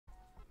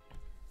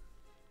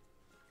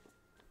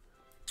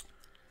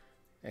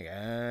Hey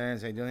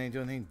guys, how you doing?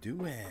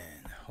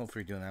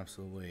 Hopefully you're doing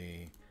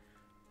absolutely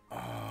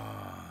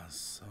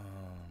awesome.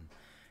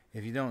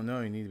 If you don't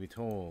know, you need to be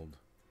told.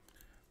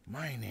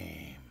 My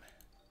name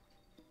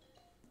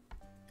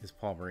is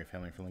Paul Berry,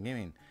 Family Friendly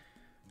Gaming.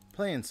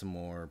 Playing some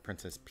more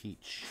Princess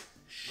Peach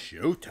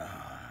Showtime.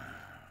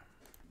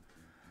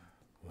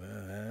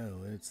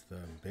 Well, it's the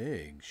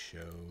big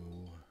show.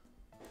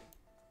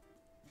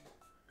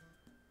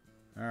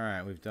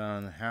 Alright, we've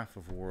done half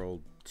of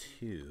World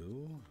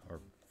 2, or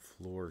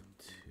Floor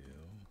 2.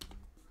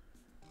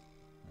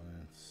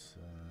 Let's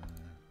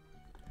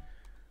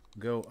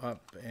go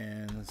up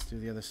and let's do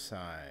the other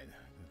side.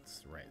 That's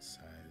the right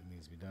side. It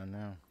needs to be done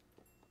now.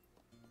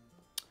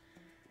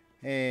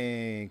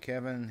 Hey,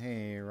 Kevin.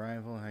 Hey,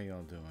 Rival. How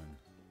y'all doing?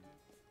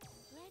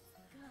 Let's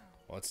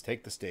go. Let's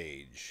take the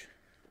stage.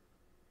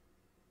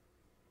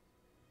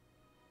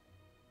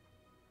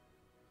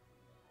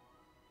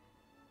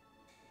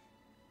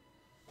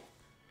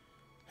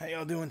 How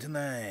y'all doing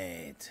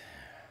tonight?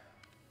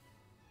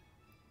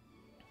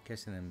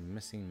 Guessing a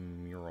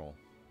missing mural.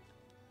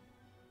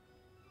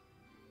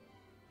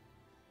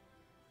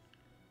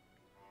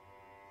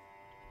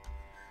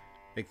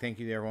 Big thank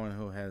you to everyone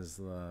who has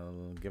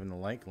given a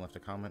like and left a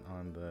comment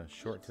on the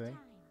short today.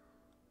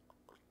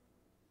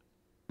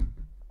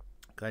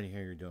 Glad to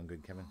hear you're doing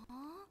good, Kevin.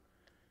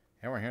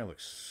 Everyone here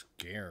looks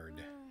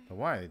scared. But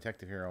why? The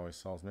detective here always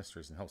solves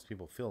mysteries and helps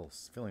people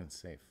feeling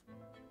safe.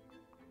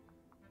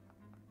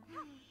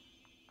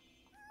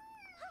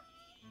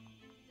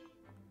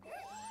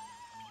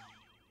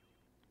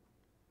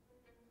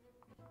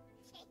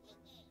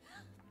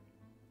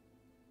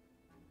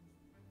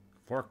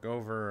 Fork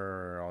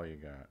over all you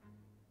got.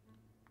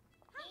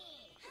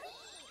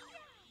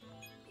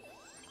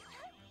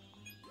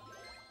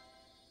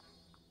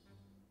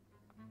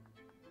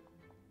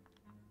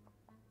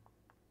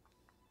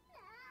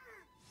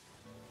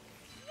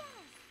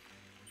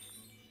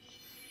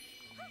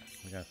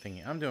 We got a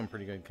thingy. I'm doing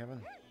pretty good,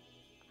 Kevin.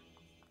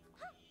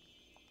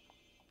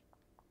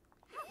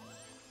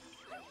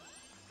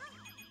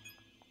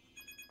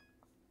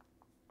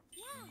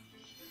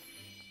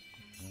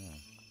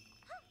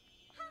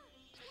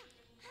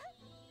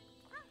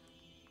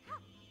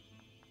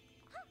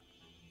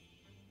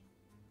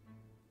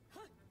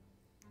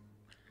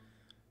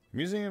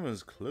 Museum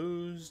is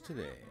closed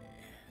today.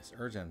 It's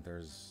urgent.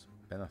 There's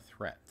been a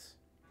threat.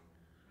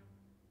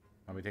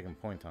 I'll be taking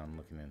point on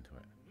looking into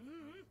it.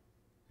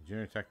 A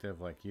junior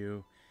detective like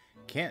you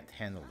can't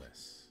handle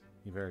this.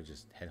 You better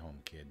just head home,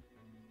 kid.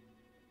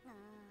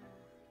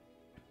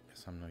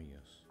 Guess I'm no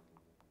use.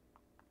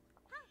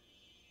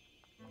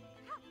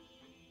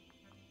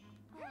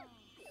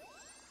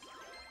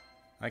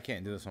 I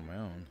can't do this on my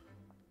own.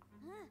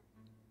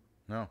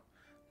 No,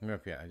 I'm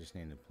up yet. I just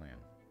need a plan.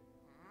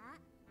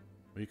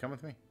 Will you come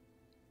with me?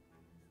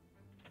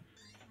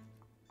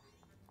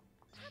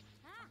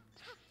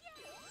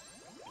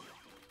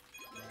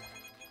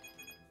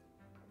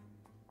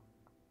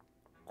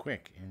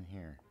 Quick, in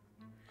here.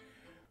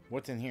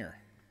 What's in here?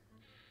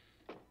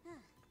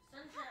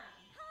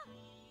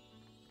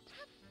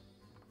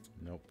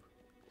 Nope.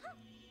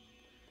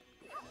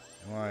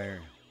 Well, I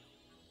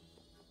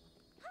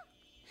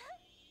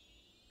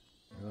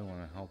really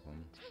want to help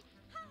him.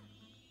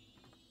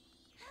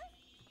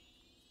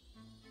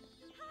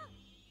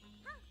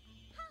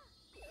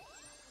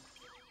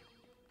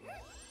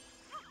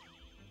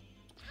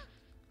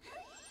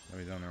 Let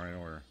me do it in the right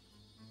order.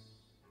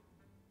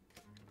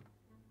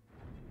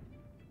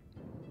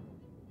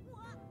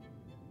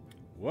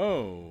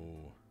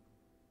 Whoa!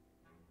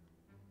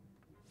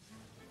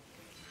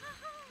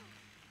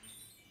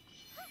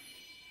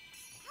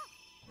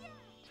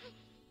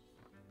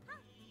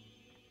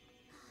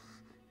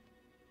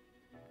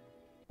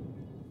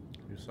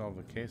 You solved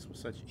the case with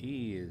such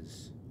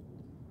ease.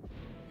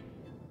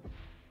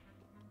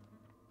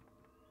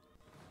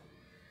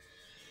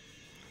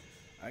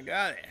 I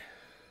got it.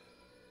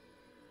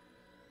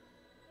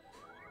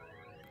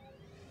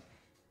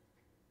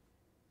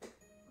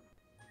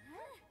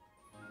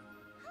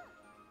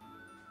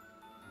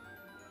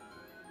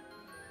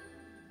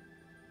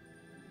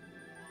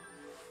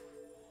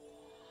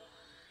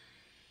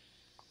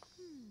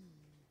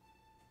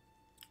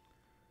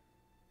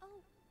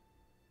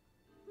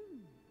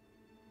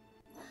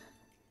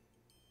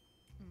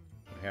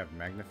 We have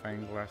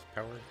magnifying glass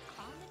power.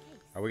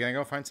 Are we gonna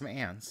go find some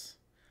ants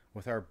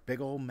with our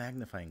big old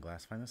magnifying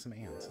glass? Find us some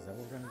ants. Is that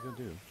what we're gonna go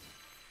do?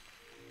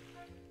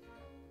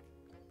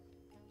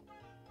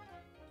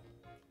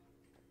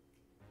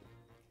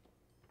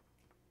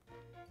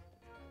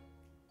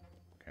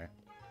 Okay.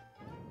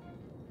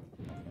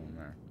 Nothing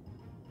there.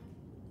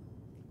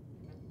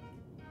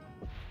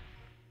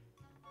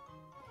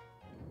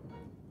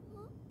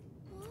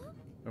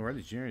 Oh, where'd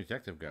the junior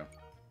detective go?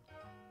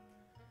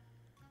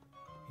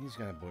 He's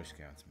got a Boy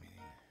Scouts meeting.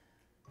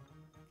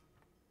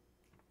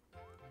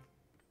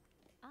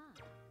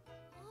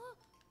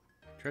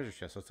 Treasure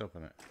chest, let's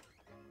open it.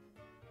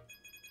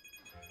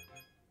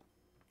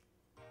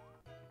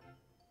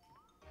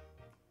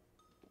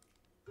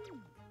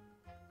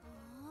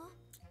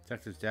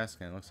 Detective's desk,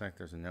 and it looks like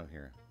there's a note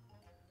here.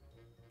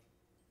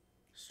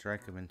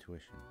 Strike of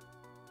intuition.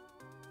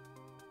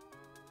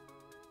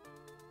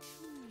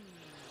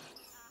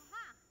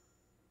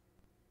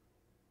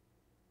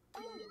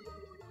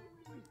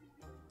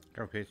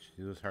 Go pitch.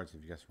 You lose hearts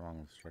if you guess wrong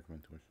with strike of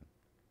intuition.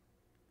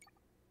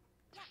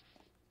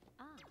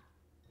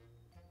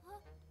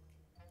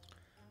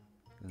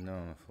 There's no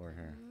on the floor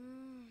here.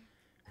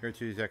 If you're a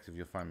 2 detective,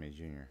 you'll find me,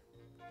 Junior.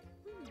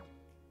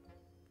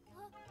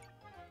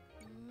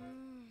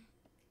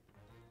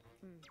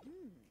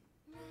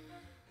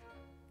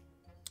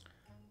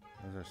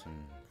 Those are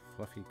some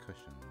fluffy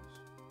cushions.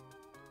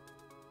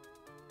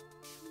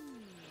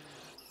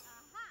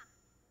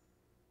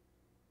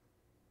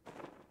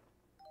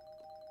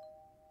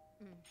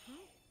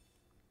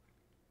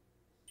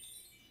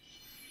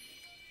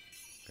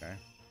 Okay.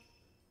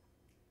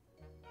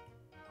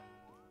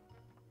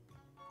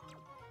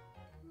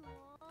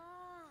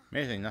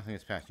 Amazing, nothing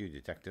has passed you,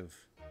 detective.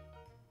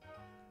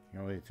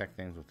 You only detect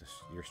things with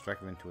your strike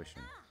of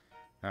intuition.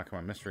 Now, come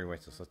on, mystery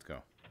waits us. Let's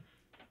go.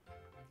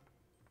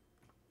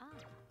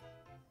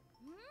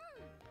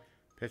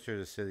 Picture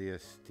the city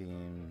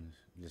esteemed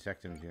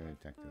detective and junior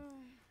detective.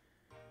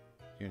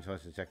 Junior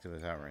intelligence detective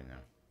is out right now.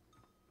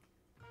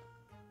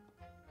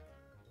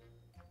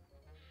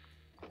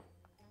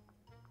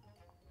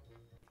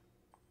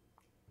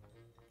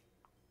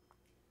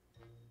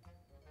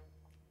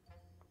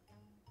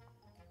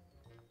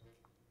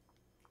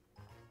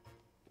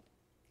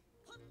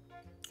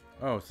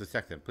 Oh, it's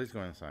detective. Please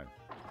go inside.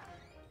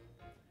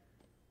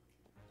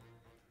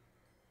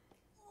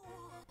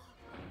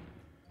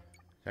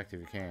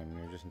 Detective, you came.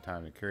 You're just in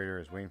time. The curator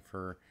is waiting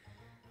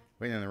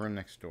in the room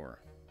next door.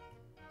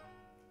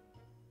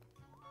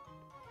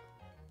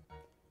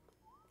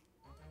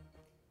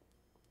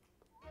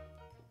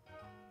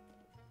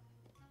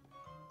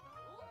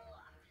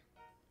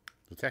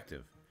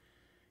 Detective,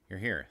 you're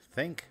here.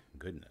 Thank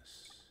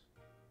goodness.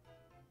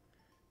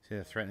 See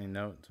the threatening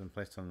note that's been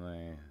placed on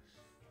the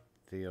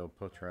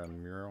Theopotra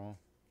mural?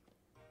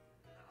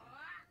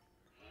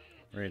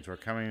 Reads, we're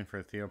coming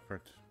for the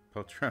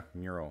Theopotra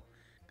mural.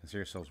 Consider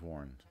yourselves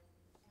warned.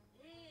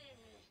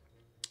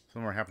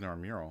 Something more happened to our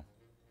mural.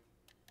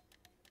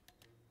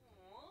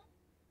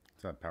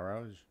 Is that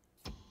power outage?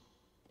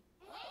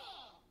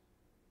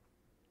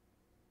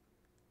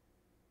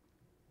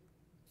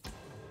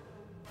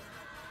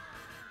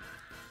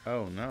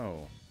 Oh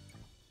no.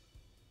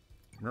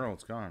 Mural,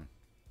 it's gone.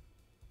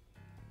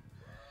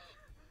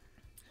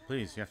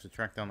 Please, you have to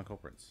track down the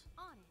culprits.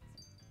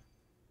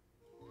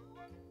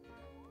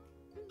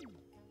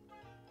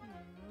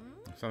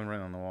 Something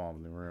right on the wall,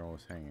 but the mural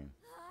was hanging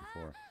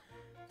before.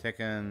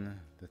 Taken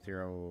the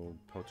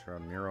Theopotra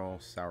mural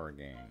sour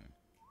gang.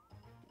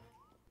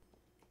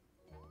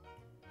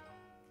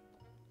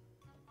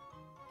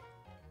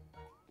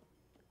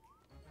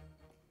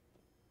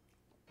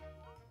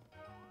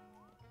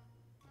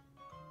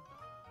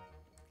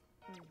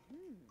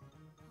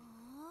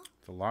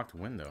 It's a locked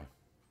window.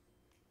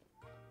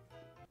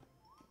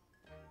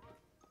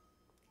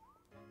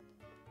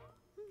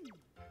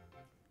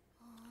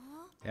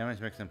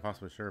 Damage makes it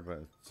impossible to sure,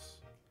 but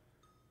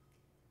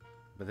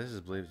this is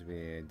believed to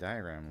be a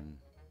diagram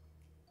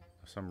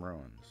of some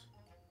ruins.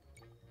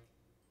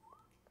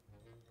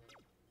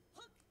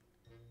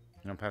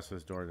 I don't pass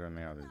this door during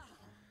the outage.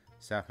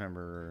 Staff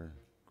member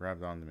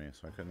grabbed onto me,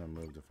 so I couldn't have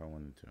moved if I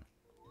wanted to.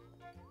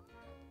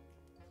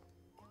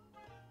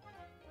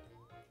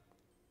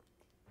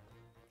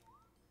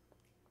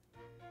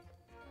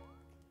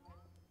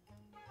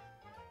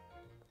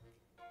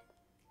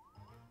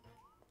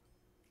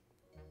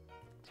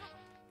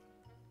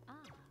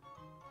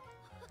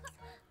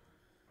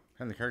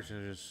 And the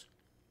characters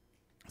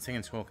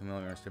singing school can be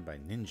understood by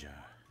ninja.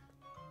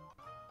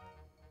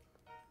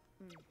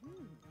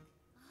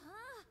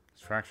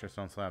 It's fractured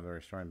stone slab they're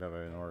restoring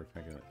Beva in order to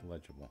make it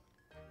legible.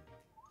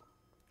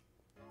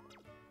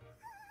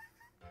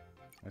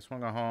 I just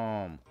want to go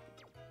home.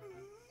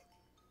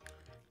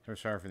 So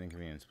sorry for the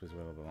inconvenience. Please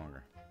wait a little bit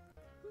longer.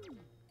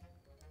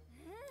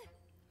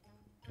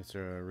 It's a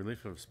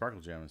relief of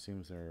Sparkle Gem. It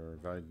seems they're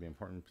valued to be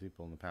important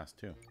people in the past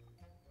too.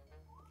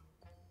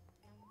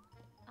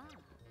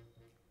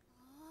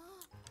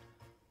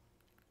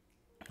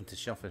 It's a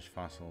shellfish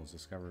fossil. It was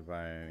discovered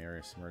by an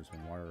area submerged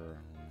in water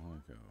a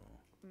long ago.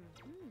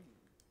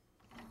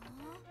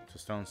 It's a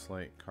stone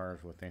slate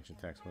carved with ancient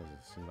text. What does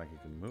it seem like you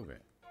can move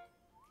it?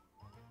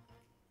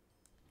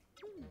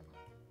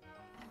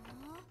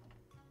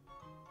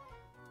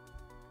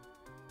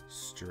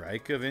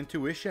 Strike of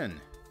intuition.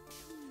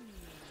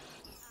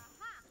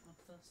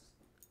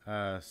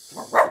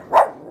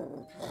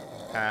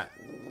 Pat.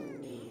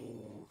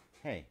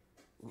 Hey.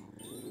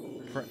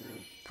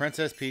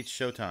 Princess Peach,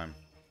 Showtime.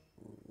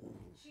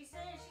 She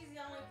says she's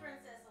the only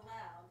princess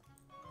allowed.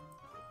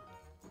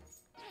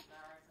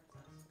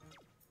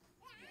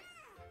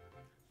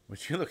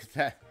 Would you look at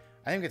that?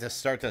 I didn't get to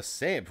start to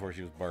say it before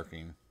she was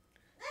barking.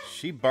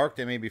 She barked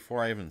at me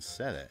before I even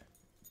said it.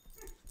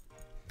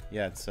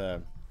 Yeah, it's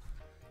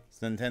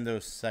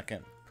Nintendo's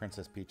second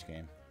Princess Peach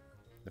game.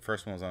 The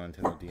first one was on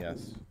Nintendo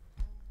DS.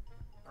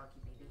 Barky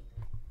baby.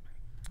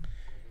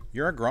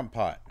 You're a grunt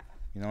pot.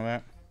 You know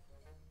that?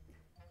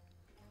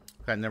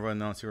 I never would have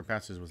known Secret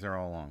Passage was there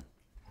all along.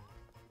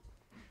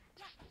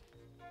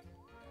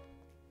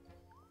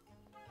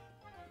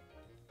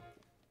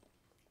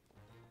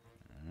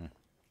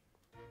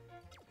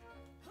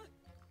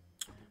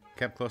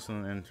 Kept close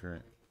on the intro.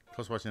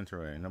 Close watch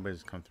intro.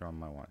 Nobody's come through on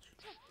my watch.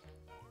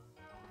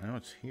 I know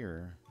it's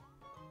here.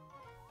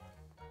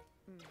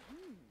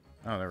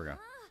 Oh, there we go.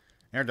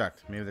 Air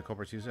duct. Maybe the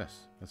culprits use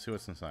this. Let's see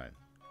what's inside.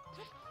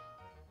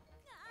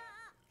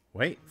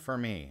 Wait for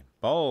me.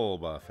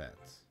 Boba Fett.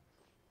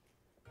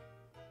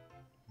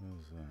 What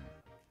is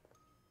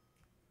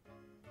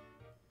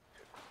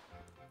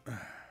that?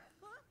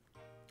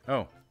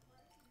 Oh.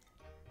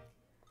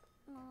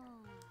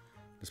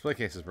 Display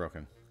case is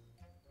broken.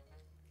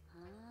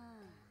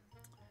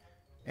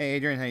 Hey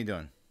Adrian, how you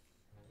doing?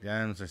 The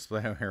items are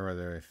split out here where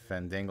they're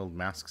fandangled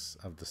masks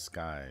of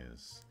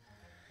disguise.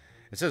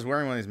 It says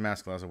wearing one of these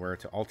masks allows the wearer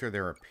to alter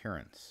their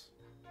appearance.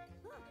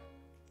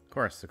 Of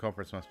course, the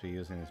culprits must be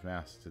using these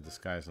masks to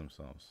disguise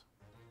themselves.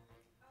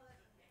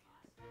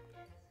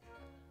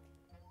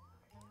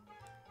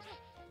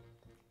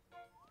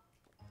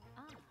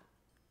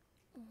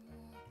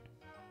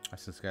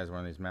 That's this guy's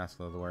wearing these masks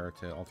allow the wearer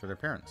to alter their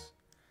appearance.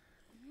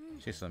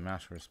 Jeez, the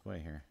mask for display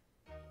here.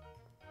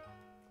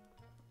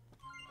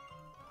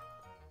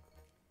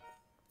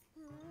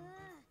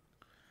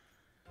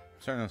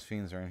 Certain those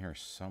fiends are in here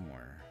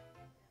somewhere.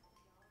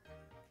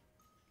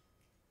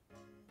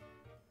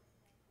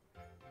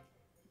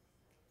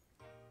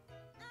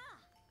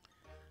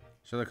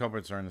 So the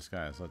culprits are in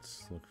disguise.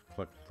 Let's look,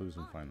 collect clues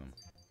and find them.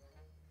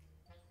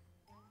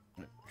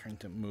 Trying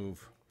to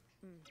move.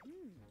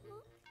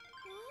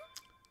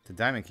 The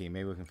diamond key.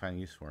 Maybe we can find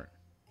use for it.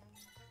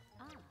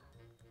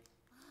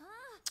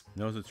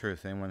 Knows the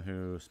truth. Anyone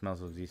who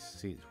smells of these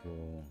seeds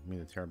will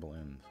meet a terrible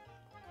end.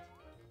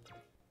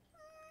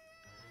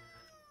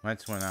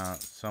 Lights went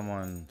out.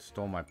 Someone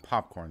stole my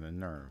popcorn. The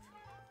nerve.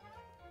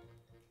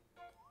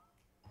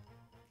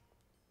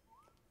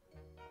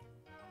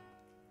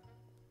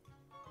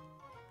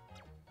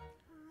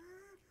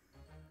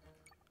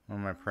 Oh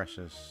my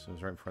precious. It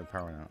was right before the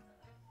power went out.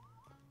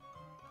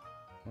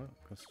 What?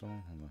 Got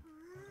stolen? Hold on.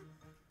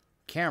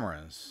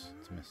 Cameras.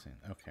 It's missing.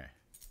 Okay.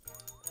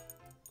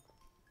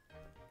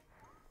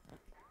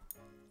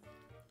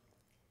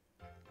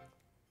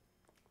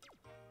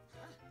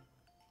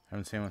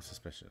 Haven't seen anyone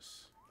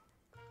suspicious.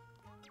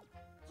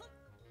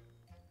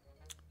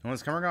 No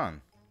one's come or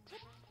gone.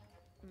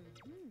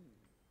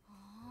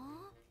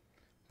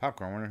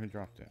 Popcorn. I wonder who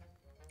dropped it.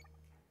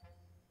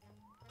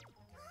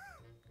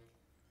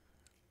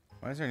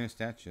 Why is there a new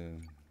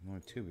statue?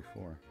 Only two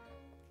before.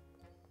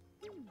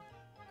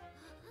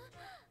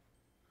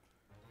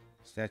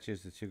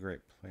 Statues of two great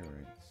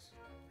playwrights.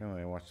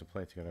 Apparently, I watched the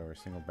play together over a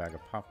single bag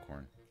of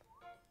popcorn.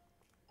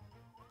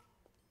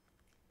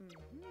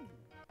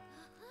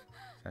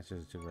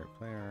 Statues of two great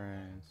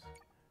playwrights.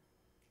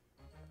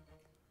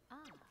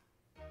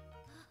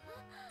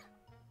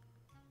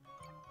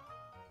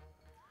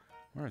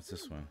 Where is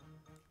this one?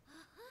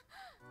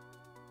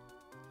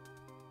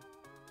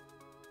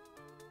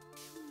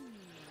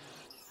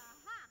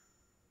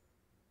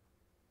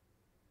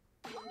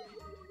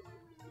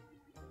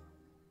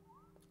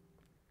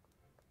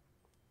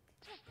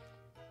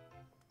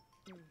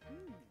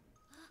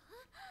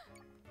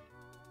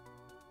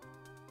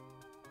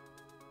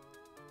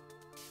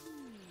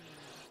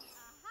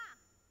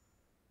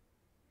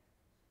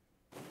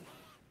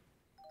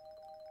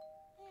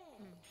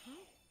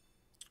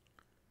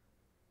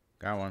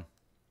 Got one.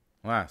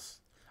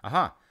 Last.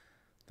 Aha!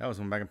 That was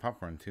one bag of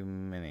popcorn. Too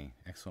many.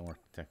 Excellent work,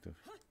 detective.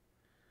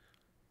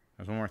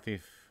 There's one more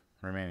thief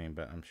remaining,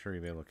 but I'm sure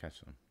you'll be able to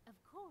catch them. Of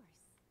course.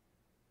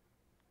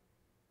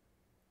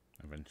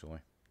 Eventually.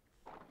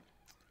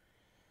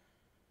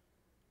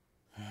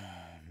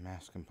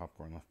 Mask and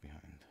popcorn left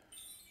behind.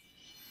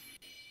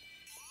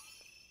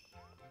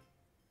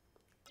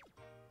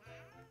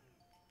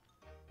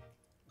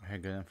 I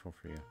had good info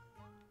for you.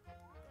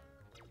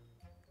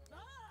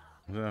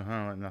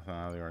 Nothing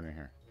out of the ordinary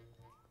here.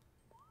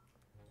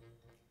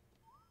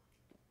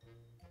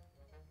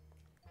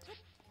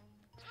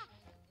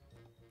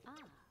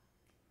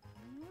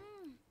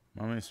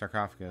 Mummy's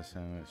sarcophagus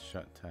and it's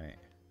shut tight.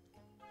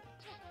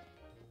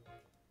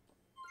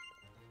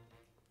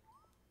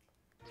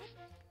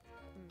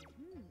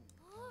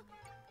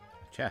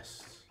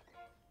 Chest.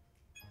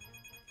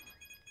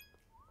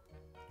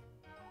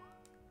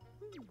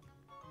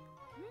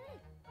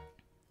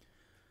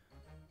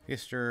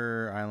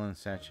 Easter Island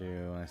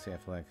statue. When I say I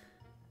feel like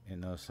it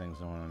knows things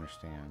no one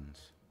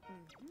understands.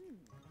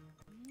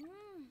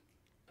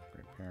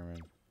 Great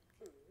Pyramid.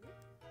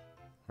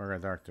 Where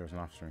got dark? There was an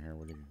officer in here.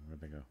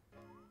 Where'd they go?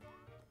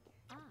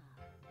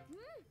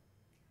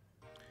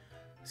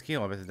 This key,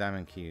 I bet the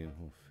diamond key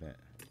will fit.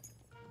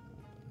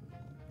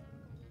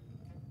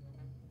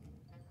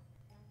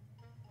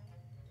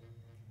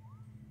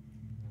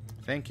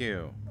 Thank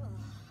you.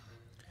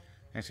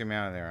 Thanks, get me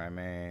out of there. I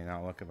may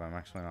not look it, but I'm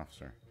actually an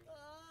officer.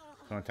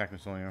 Someone attacked me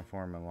in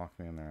uniform and locked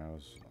me in there. I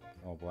was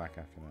all black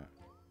after that.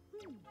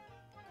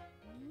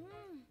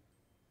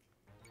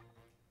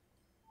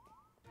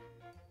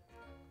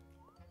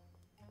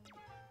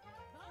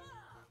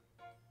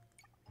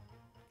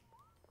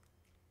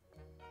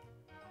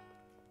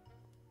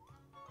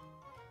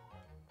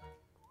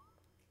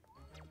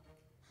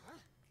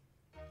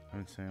 I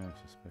didn't say anyone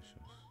suspicious.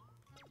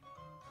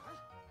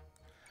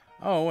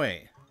 Oh,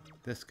 wait.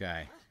 This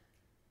guy.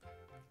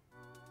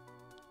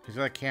 He's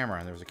got a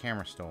camera. There was a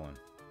camera stolen.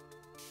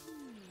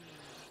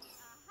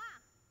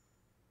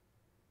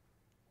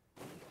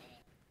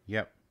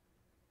 Yep.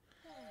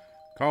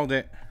 Called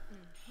it.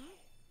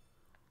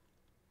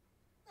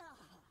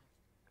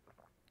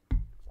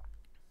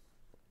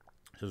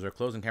 So they're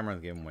closing camera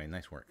the giveaway.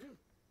 Nice work.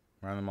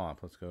 Round them all up.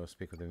 Let's go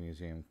speak with the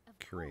museum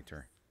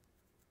curator.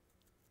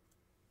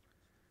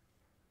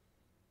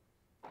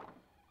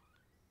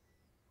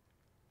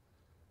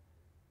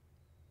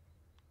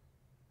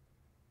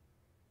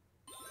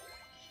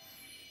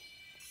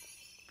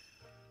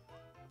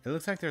 It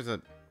looks like there's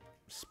a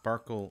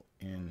sparkle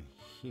in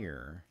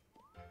here.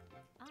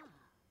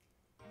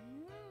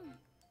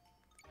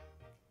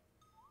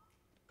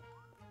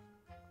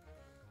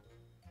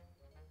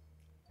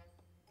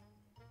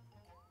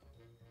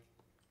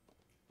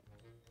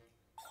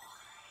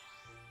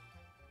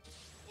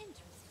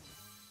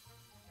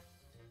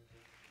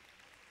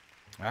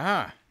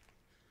 Ah!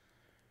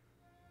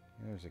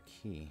 There's a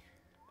key.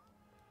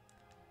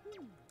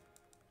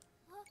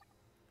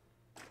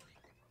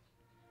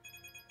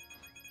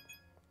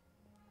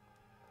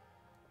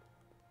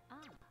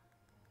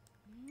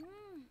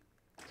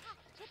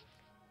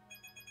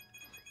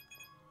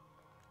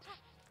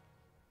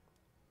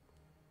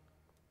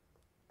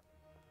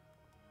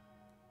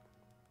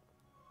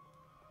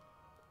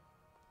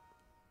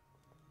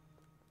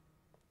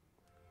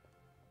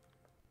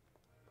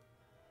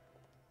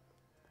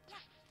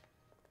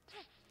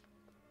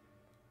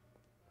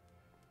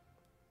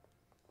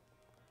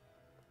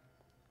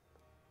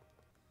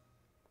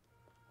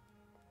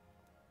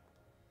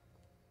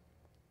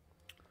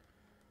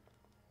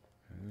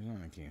 There's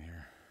not a key in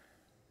here.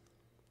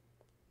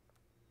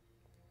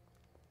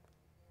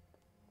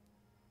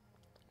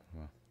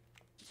 Well.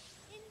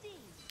 Indeed.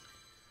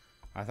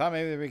 I thought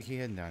maybe the big key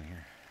hidden down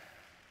here.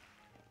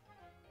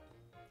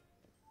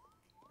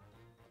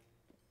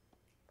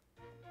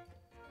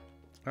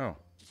 Oh.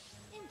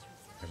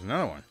 There's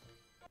another one.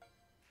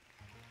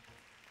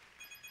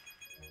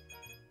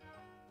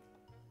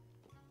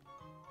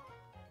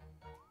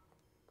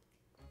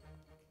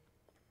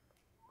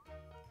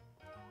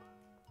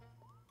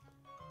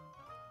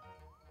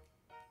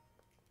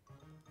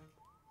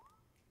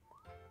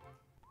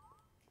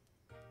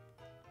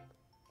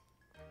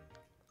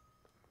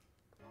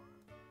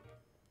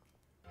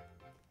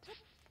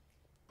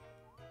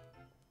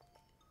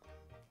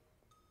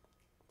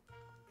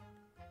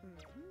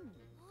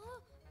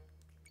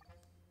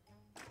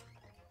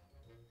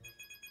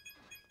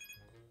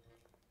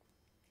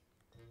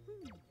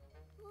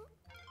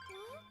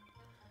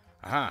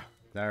 Aha!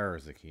 There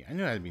is the key. I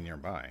knew it had to be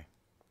nearby.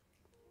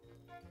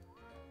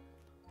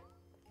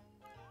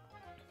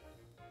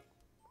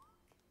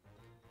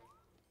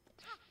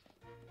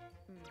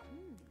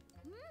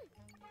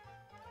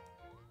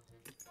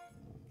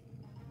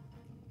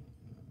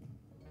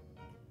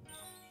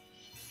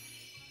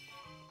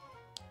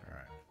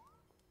 Alright.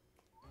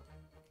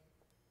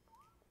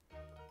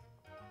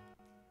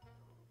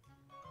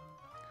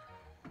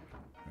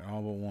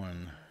 All but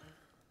one.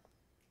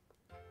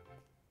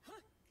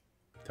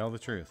 Tell the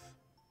truth.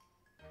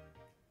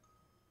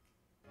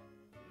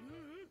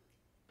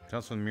 Tell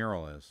us what the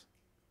mural is.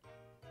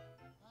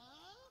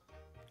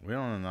 We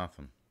don't know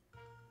nothing.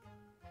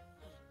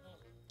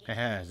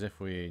 As if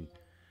we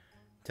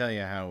tell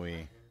you how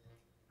we...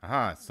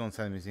 Aha, it's still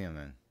inside the museum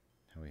then.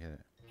 How we hit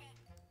it.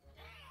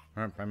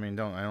 I mean,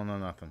 I don't know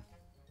nothing.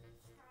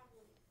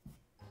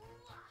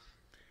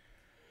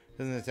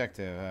 Citizen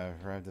Detective,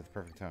 I've arrived at the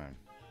perfect time.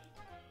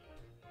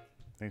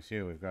 Thanks to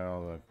you, we've got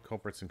all the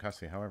culprits in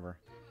custody. However,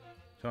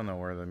 don't know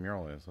where the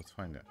mural is. Let's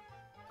find it.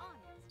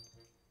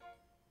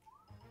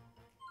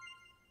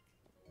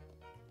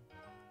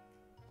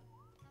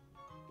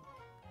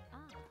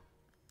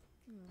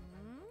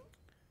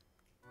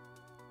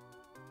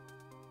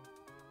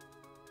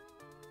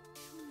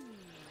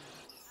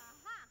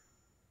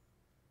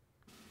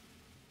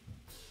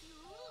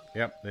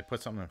 Yep, they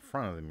put something in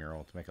front of the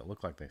mural to make it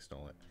look like they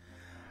stole it.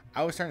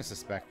 I was starting to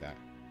suspect that.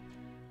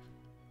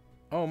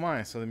 Oh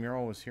my, so the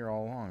mural was here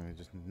all along. It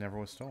just never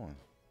was stolen.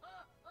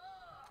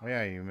 Oh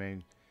yeah, you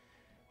made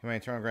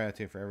eternal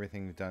gratitude for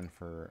everything you've done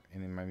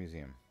in my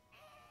museum.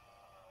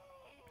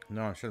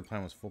 No, I'm sure the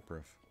plan was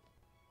foolproof.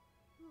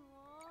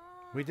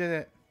 We did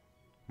it!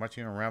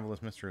 Watching you unravel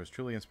this mystery was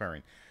truly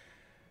inspiring.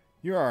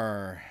 You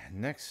are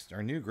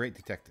our new great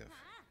detective.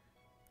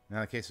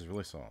 Now the case is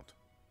really solved.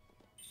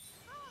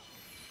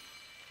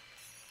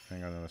 I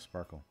got another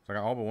sparkle. So I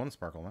got all but one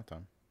sparkle that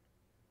time.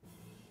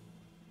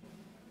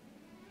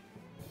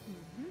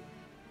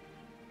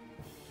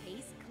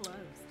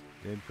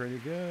 Did pretty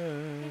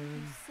good. Thank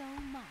you so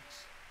much.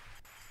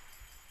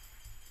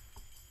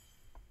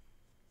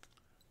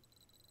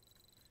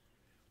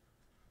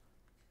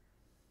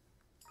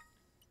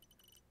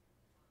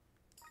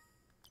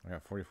 I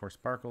got 44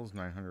 sparkles,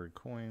 900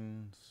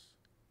 coins.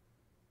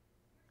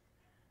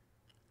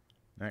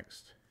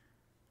 Next.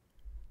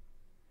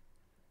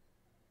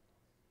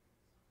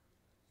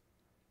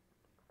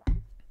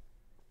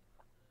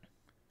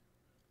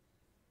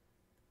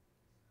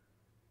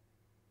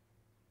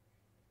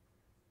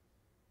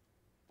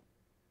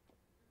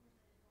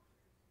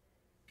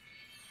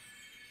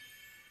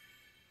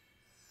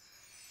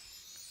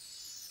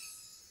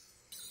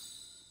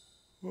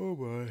 Oh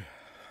boy.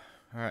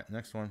 Alright,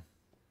 next one.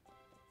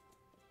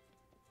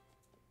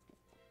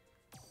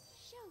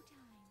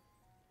 Showtime.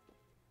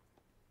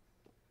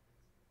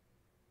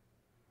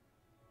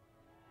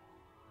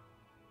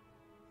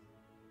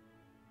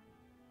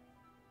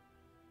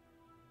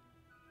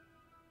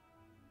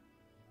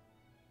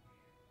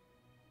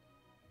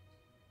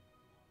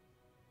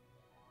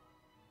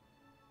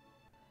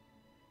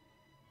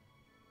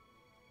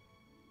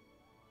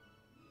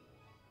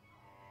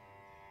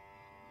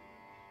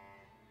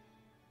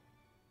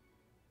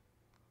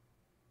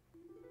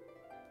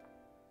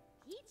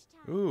 Each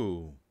time.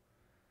 Ooh.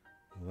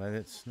 Let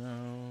it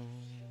snow.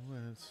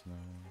 Let it snow.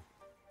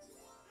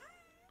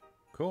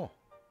 Cool.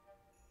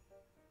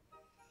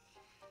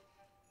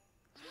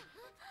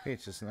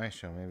 Peach, it's a nice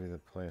show. Maybe the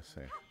play is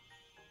safe.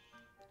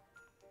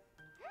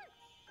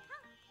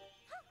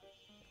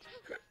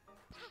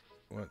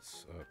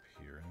 What's up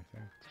here?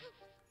 Anything?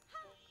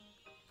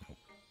 Nope.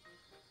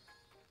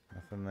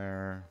 Nothing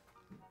there.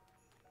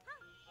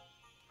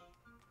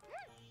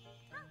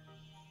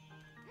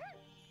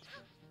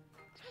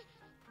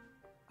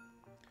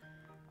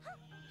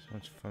 So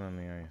much fun on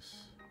the ice.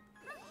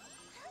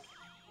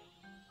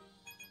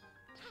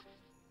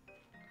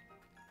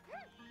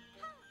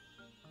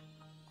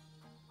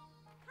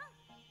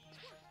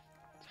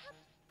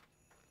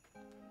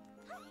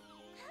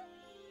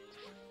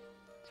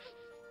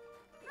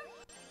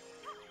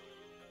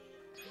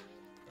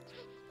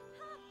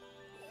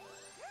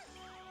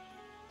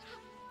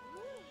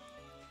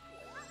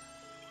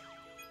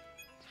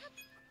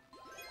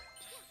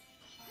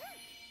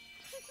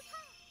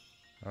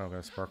 Oh, got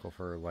a sparkle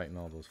for lighting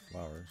all those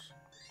flowers.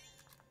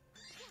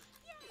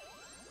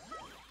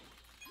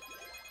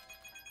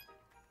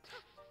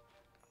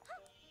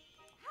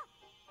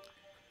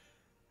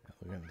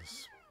 Elegant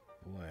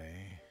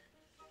display.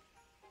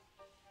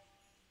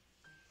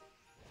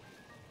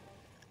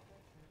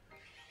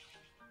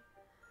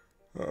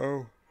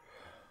 Uh-oh.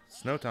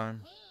 Snow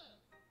time.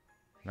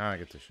 Now I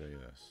get to show you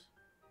this.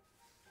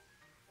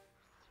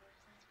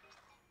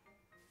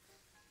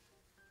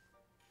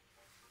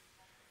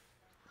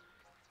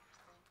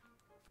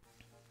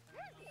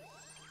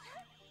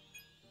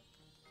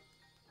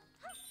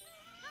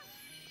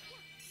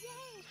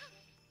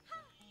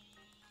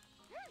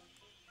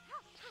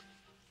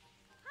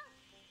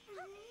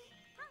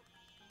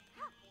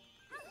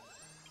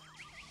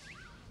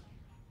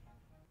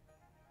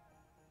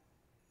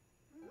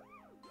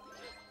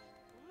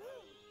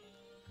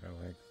 They're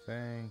like,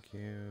 thank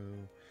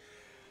you.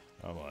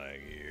 I'm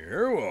like,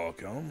 you're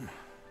welcome.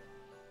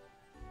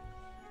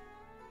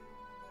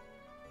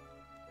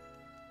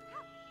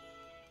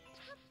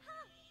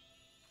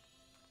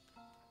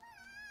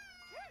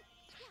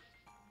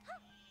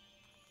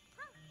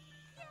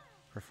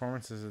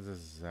 Performance is a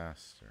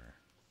disaster.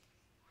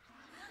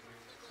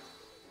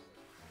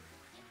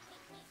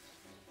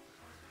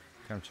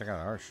 Come check out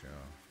our show.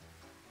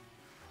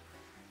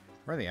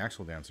 Where are the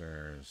actual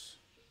dancers?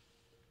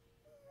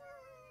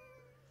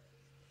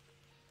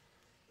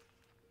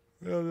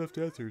 We don't have enough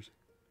dancers.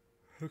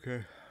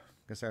 Okay.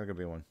 Guess that'll go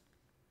be one.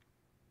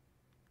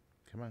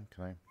 Come on,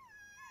 can I?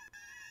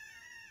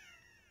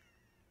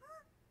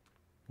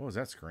 What was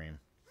that scream?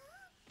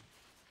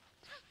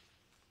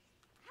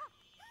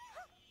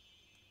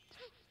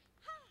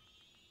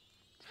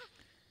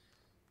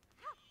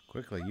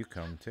 Quickly, you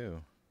come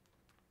too.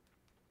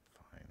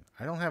 Fine.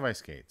 I don't have ice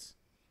skates.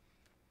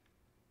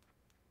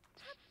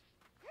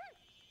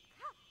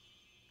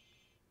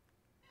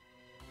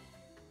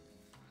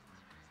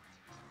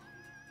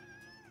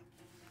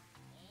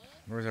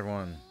 Where's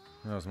everyone?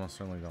 No, most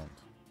certainly don't.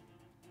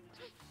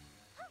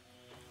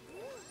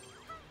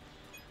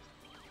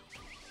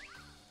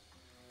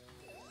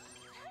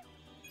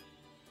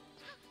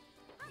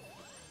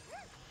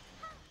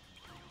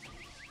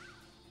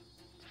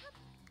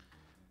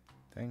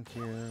 Thank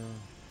you.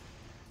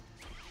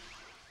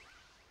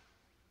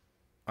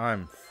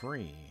 I'm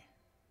free.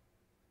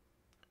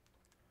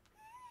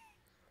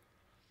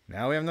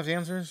 Now we have enough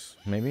answers?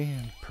 Maybe,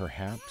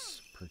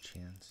 perhaps,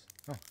 perchance.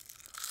 Oh.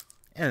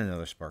 And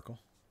another sparkle.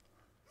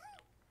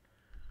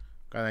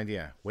 Got an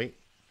idea. Wait,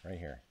 right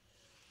here.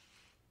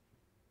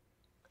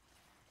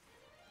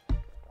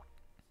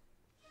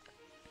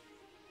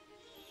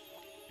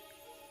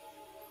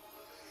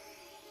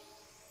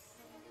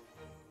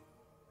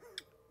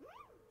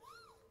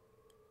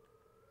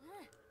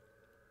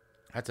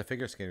 That's a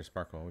figure skater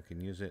sparkle. We can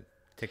use it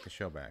take the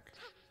show back.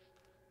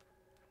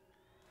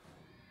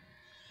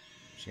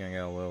 She gonna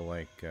get a little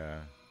like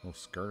little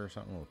skirt or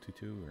something, a little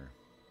tutu or.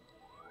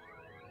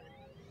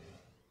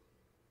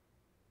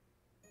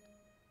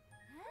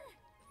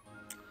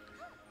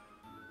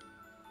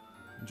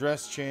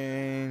 Dress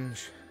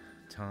change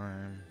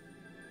time.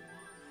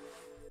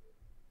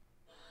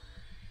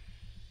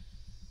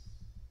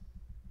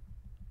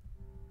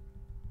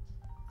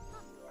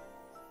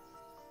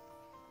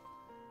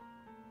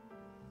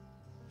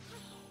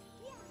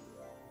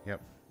 Yep.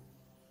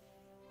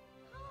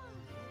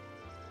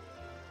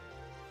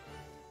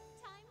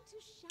 Time to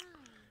shine.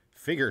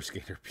 Figure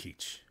skater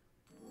Peach.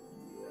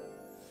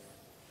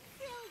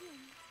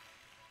 Brilliant.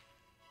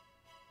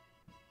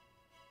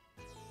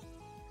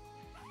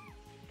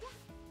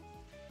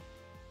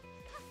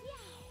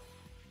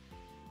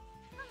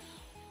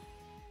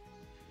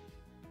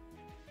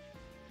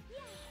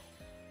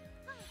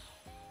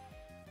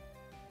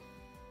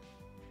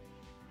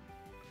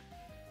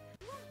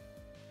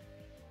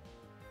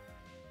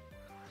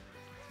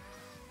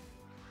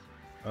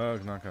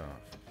 Ugh, knock it off.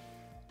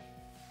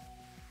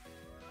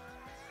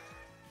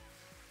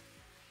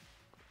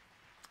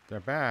 They're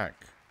back.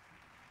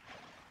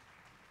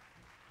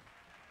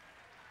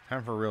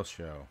 Time for a real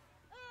show.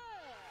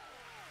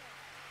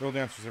 Real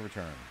dancers have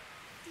returned.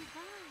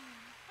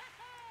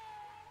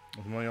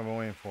 What's the money I've been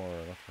waiting for?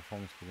 Let the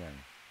performance begin.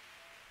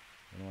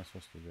 What am I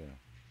supposed to do?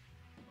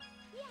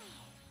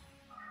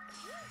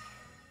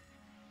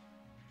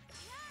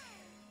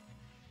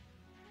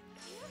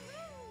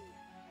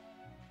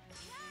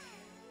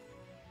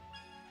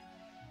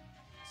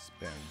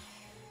 Spin.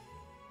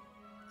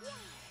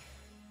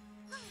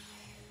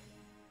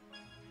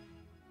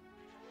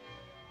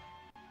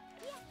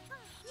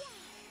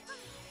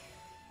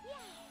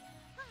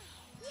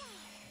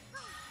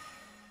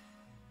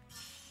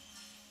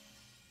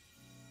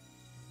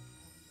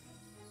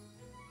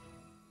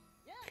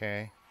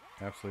 Okay,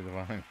 absolutely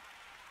divine.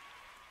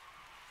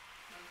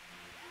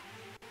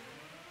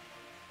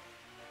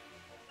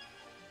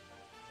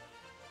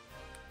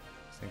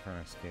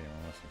 Synchronous skating,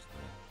 what else is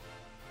there?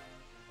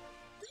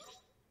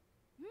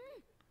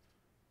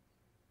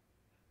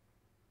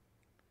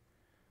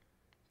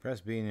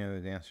 Press B near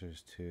the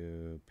dancers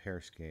to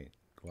pair skate.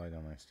 Glide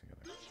on ice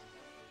together.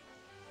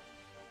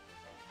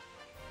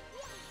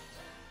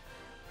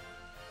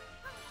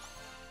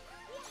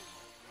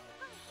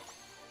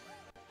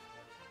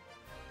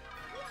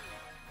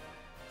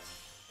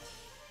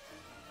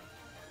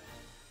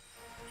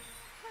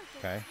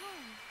 Okay.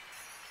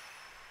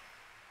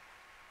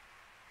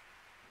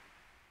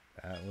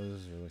 That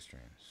was really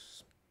strange.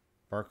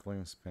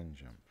 Sparkling spin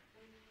jump.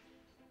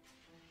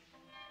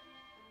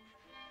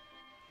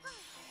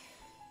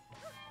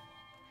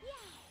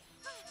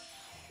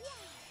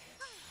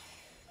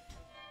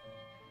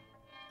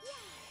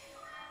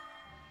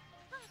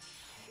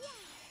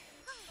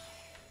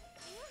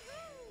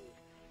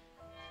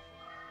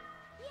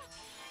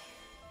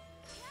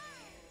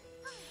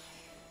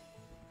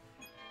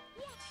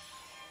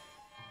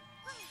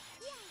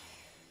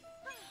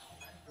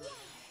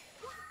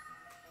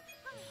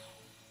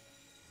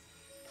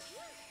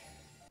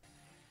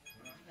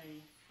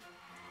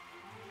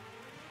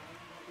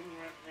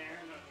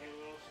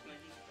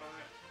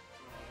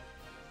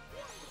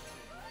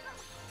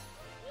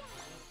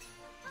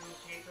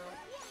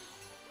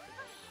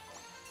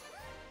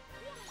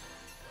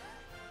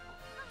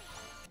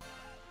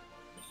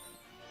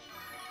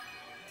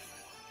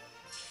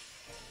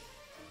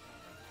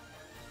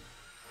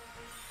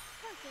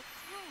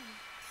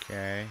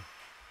 Okay.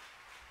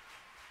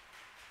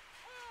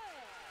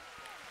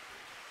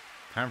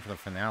 Time for the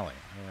finale.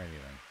 Alrighty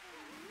then.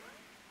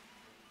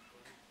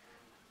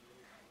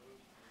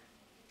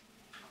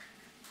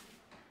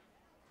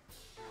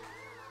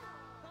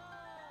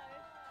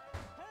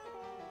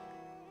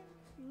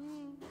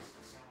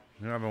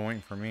 You know, I've been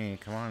waiting for me.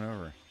 Come on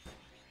over.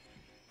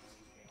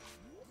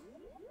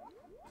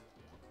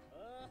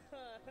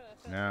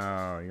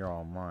 No, you're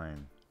all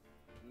mine.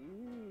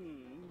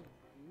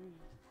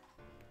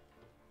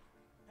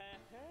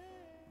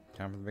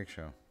 Time for the big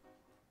show.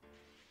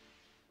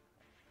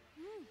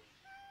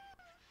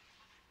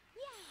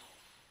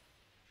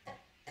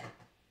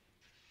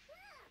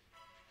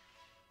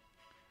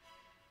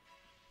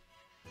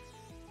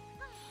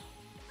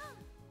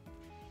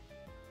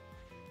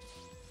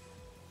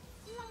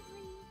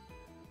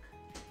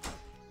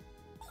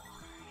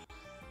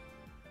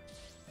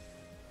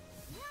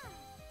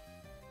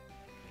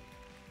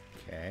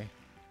 Okay.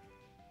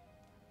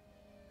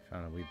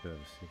 Found a wee bit of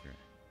a secret.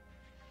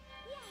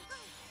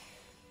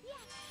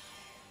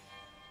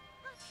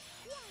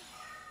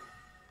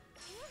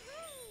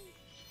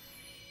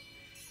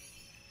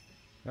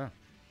 Oh.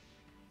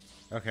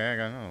 Okay, I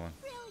got another one.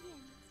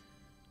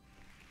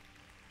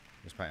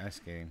 Just by ice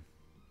skating.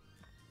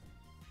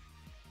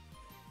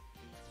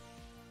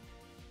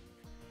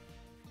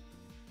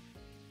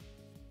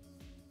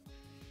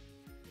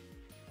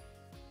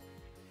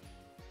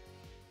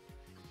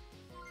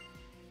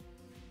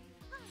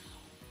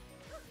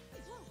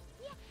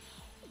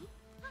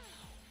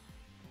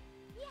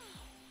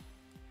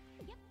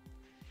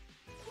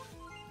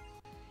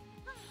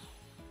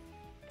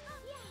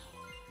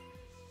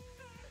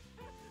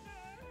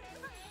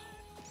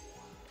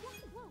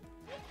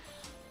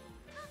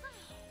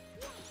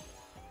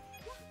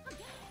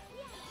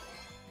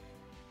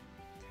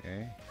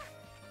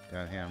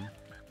 Got him.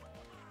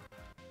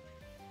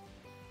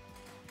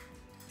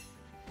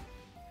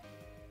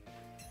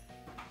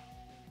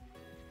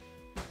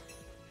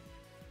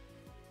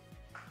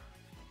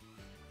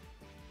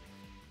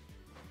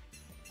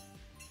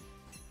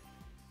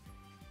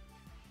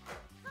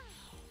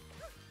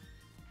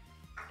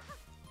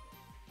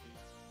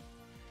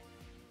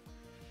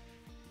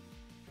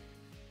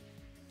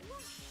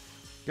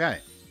 Got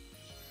it.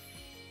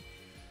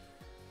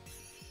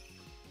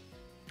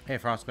 Hey,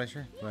 Frost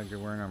Glacier. Glad you're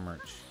wearing our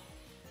merch.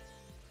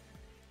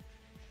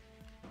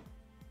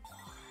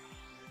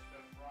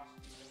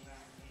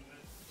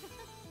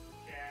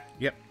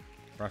 Yep.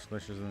 Frost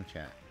Glacier's in the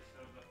chat.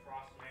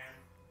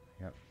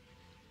 Yep.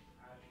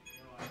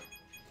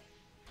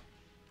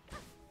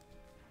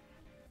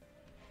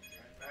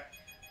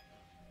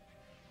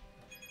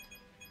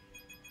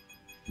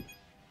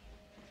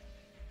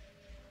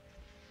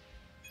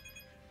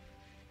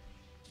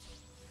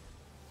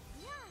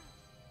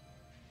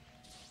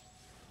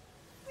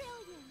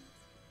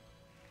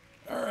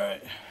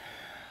 Alright.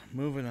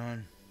 Moving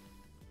on.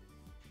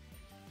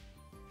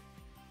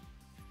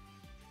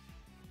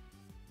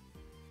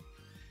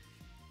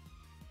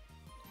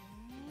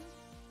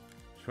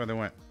 That's where they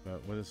went,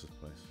 but what is this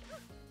place?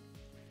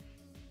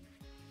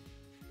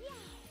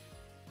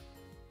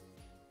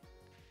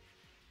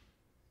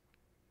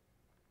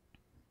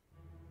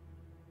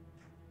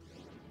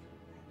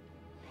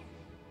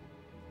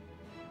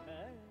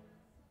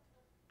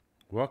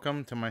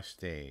 Welcome to my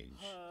stage.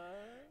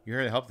 You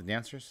here to help the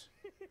dancers?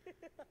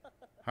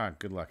 Huh,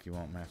 good luck. You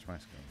won't match my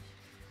skills.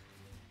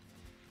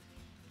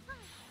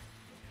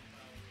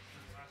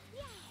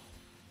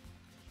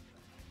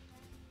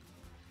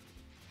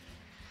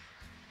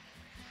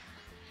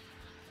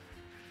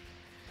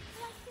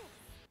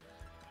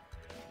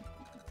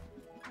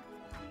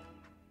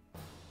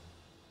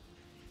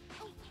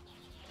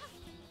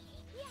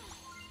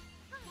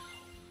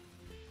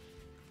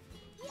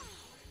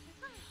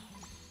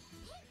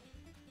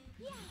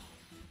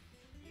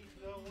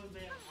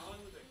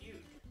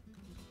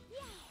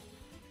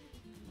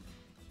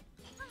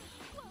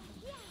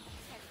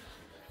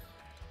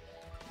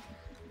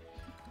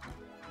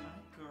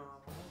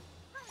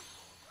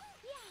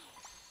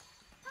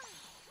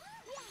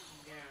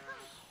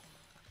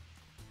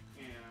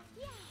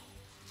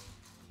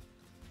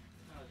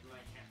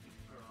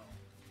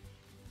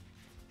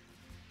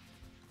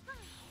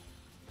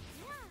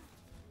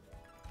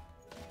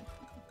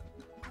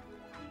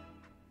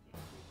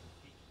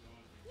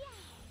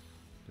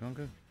 Doing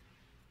good.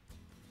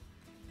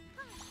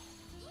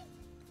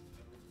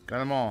 Got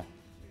them all.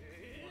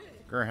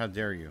 Girl, how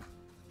dare you?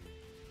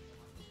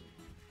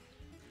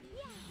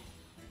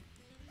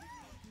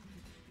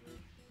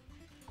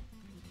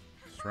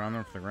 Surround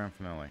them for the grand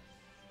finale.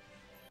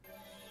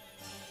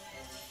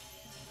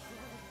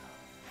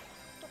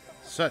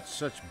 Such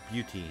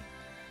beauty.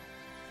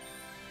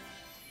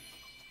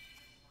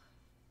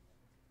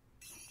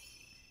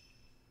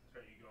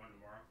 Are you going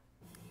tomorrow?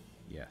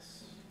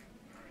 Yes.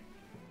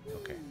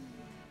 Okay.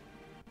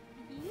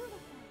 Beautiful.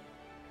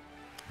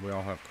 We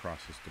all have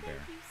crosses to bear.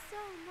 Thank you so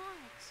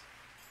much.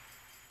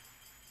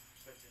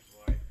 Such is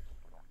life.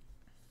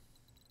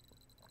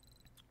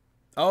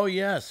 Oh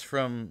yes,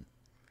 from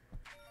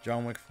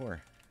John Wick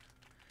 4.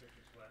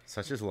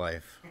 Such is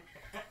life.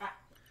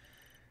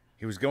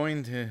 He was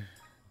going to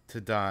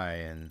die,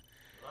 and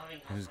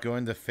he was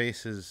going to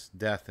face his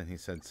death, and he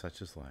said,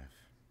 "Such is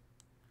life."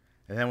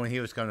 And then when he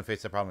was going to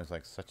face the problem, he's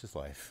like, "Such is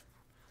life."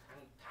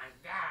 Time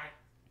to die.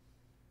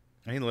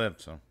 And he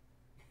lived, so.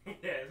 Yeah,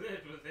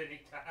 this was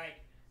any time.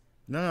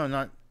 No,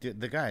 not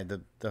the guy,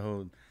 the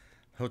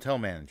hotel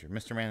manager,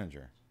 Mr.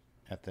 Manager,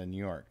 at the New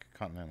York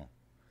Continental.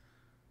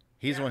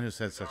 He's the one who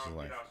said "Such is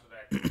life."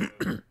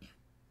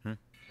 Hmm?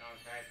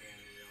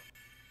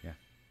 Yeah.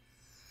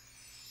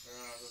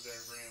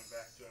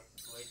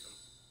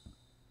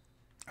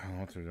 I don't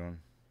know what they're doing.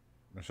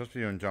 They're supposed to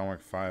be doing John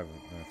Wick 5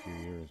 in a few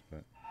years,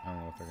 but I don't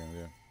know what they're gonna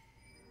do.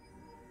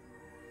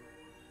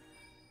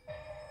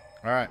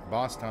 All right,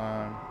 boss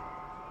time.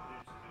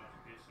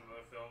 Do some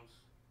other films.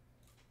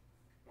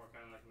 More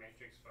kind of like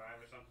Matrix 5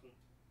 or something.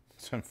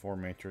 It's done 4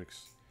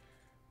 Matrix,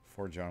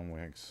 4 John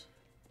Wicks.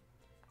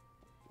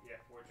 Yeah,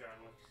 4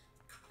 John Wicks.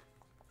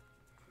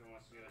 If he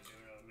wants to do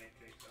another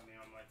Matrix, I mean,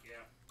 I'm like,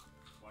 yeah,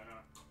 why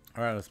not?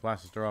 All right, let's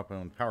blast this door open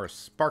and power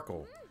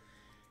Sparkle.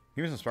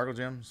 Give me some Sparkle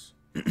gems.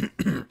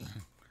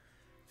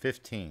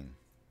 15.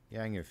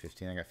 Yeah, I can give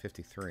 15. I got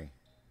 53.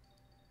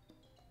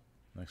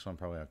 Next one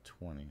probably have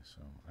 20,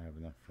 so I have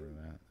enough for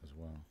that as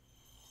well.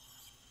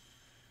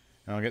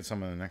 And I'll get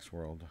some in the next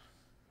world.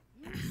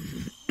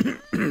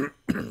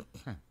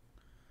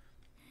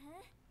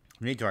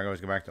 Need to. I always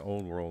go back to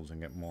old worlds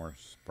and get more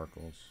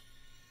sparkles.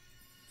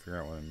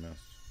 Figure out what I missed.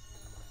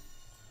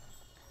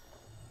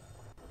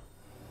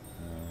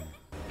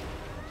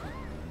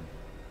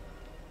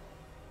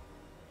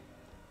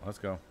 Let's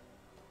go.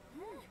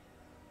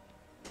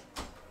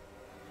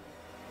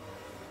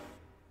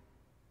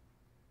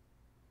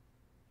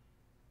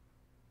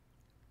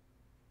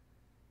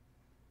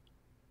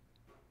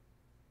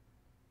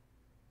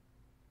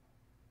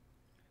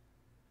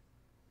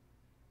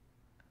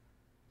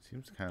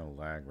 Seems to kind of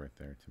lag right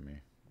there to me.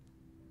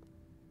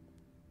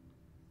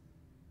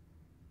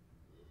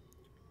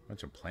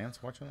 Bunch of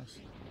plants watching us?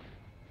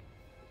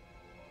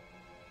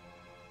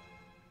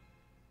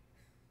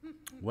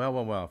 Well,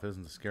 well, well, if it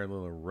isn't the scared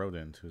little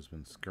rodent who's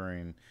been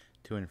scurrying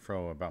to and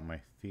fro about my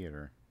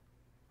theater.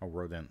 Oh,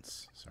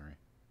 rodents, sorry.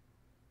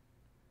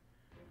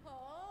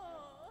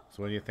 So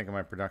what do you think of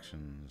my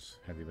productions?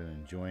 Have you been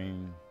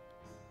enjoying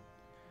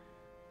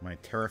my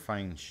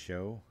terrifying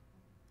show?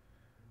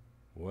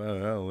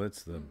 Well,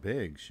 it's the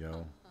big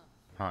show.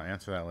 Huh,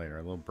 answer that later.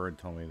 A little bird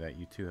told me that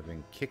you two have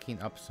been kicking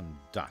up some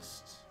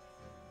dust.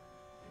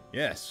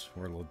 Yes,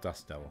 we're a little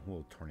dust devil, a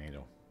little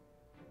tornado.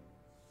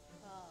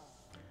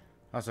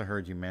 I also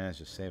heard you managed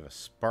to save a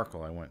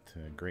sparkle I went to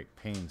great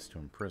pains to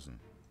imprison.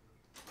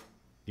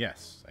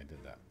 Yes, I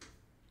did that.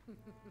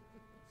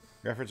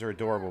 Your efforts are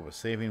adorable, but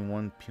saving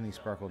one puny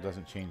sparkle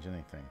doesn't change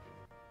anything.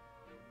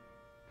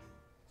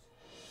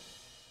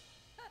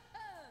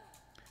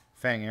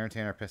 Fang,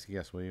 entertain our pesky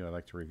guests, will you? I'd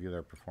like to review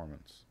their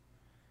performance.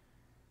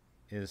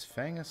 Is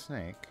Fang a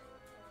snake?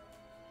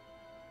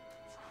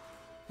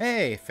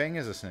 Hey, Fang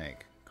is a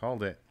snake.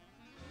 Called it.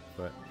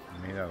 But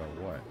made out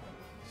of what?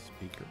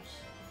 Speakers?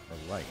 Or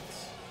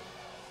lights?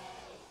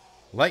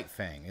 Light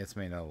Fang. It's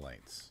made out of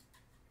lights.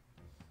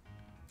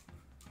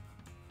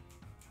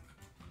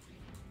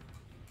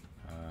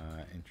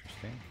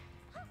 Interesting.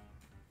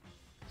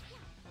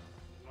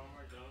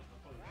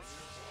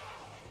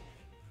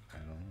 I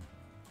don't know.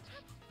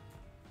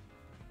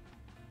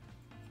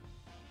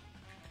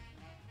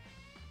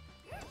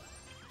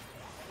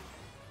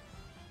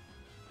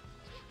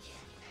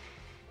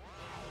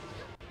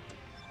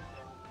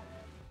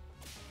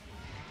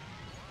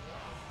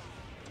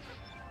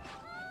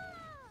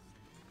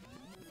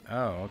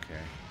 Oh, okay.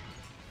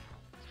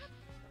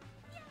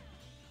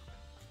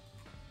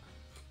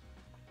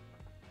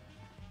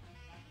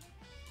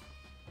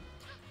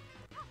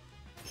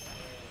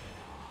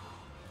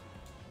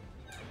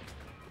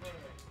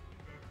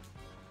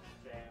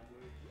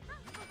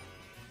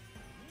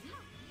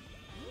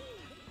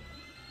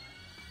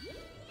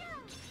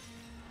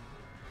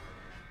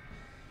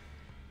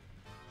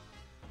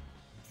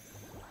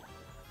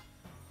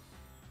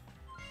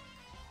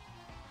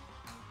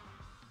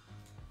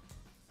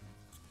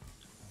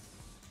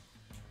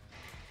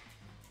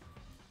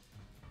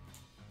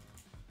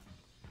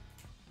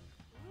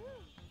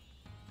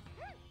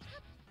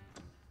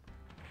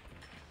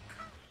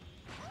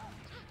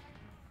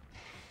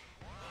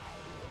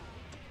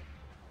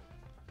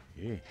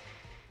 Yeah.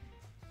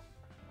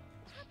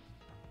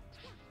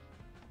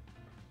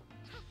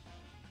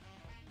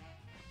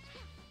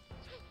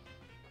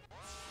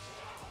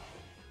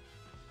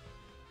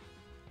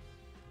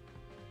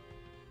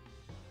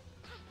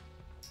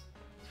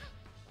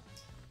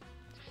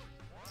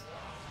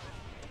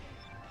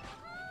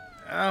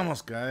 I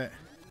almost got it.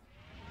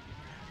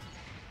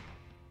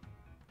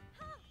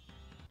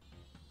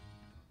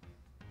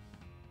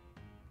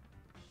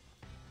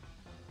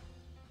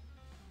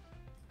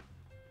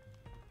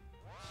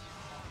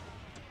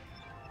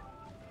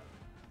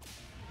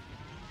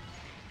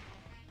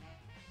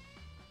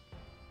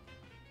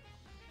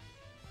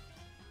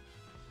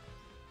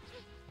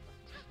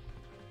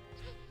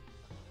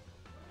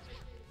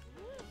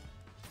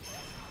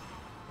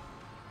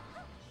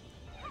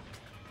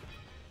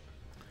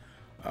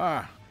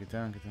 Ah, get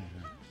down, get down,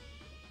 get down.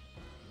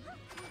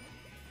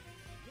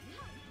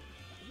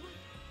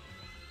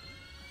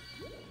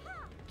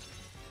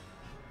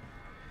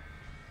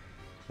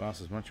 This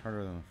boss is much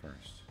harder than the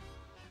first.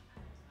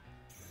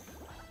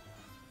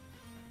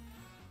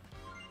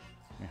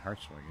 How many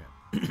hearts do I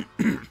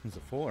get? Is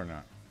it full or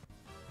not?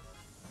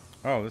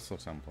 Oh, this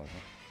looks unpleasant.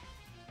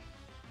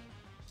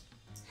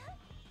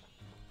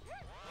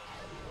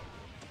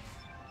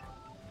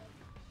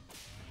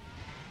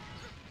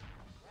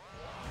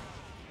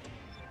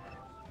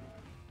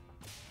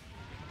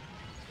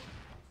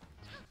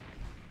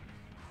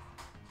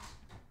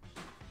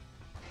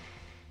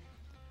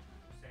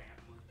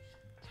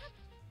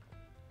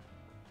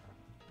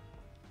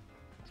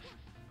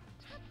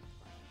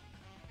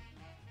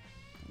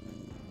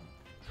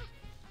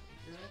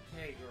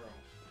 Okay, girl.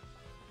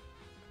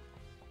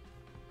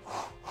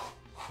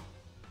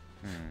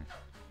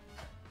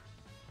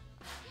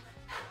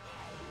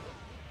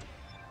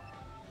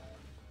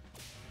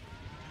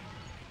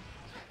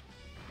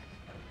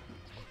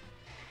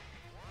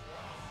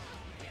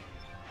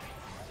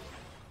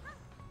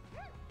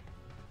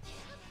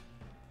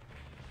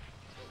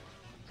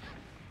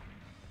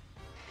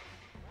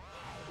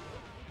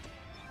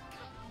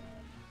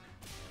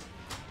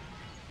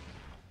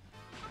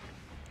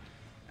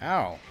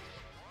 Ow.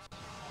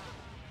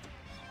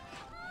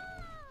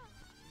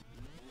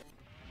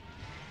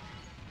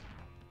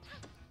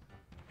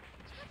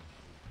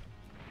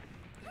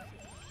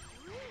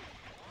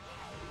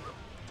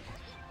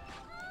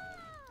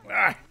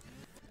 Ah,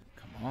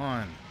 come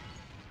on.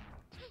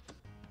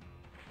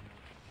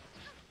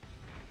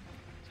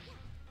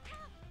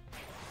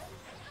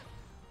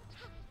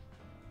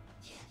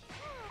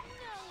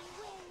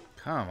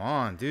 Come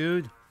on,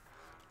 dude.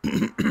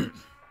 Thought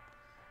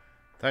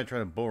I'd try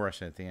to bull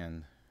rush it at the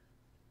end.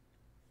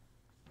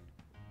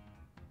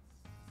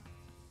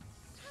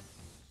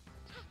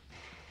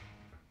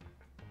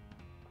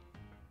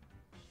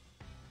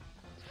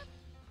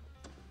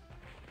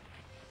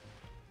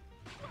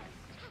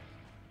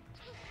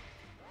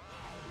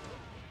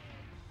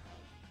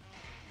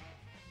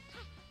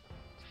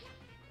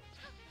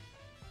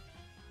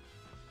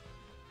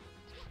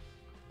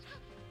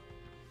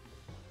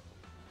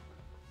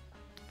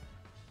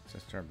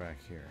 Let's start back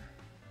here.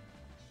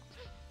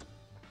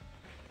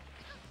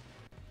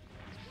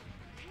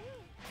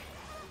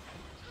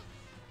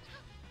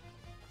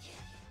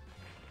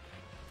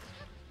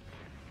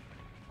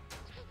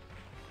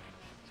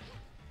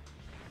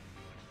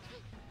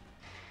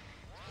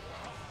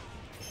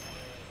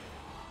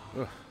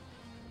 Ugh.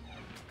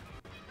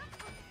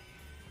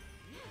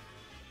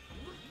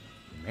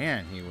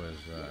 Man, he was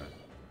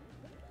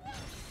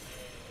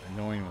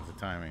annoying with the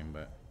timing,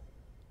 but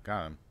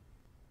got him.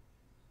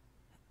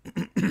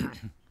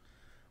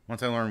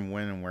 Once I learned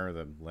when and where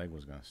the leg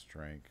was going to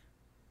strike.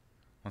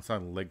 Once I saw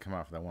the leg come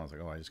out for that one, I was like,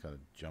 oh, I just got to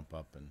jump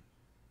up and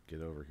get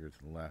over here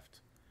to the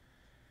left.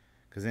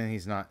 Because then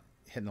he's not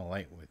hitting the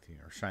light with you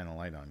or shining a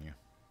light on you.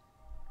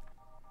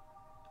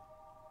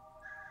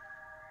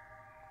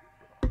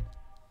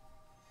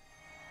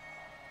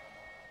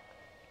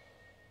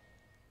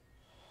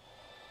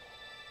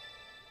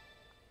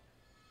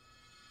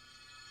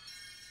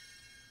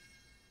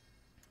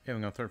 Yeah,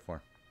 we go third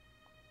floor.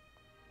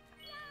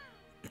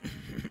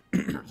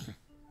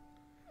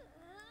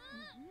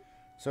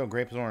 So,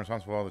 Grape is the one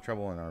responsible for all the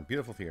trouble in our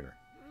beautiful theater.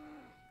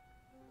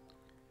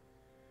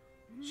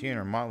 She and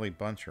her motley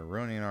bunch are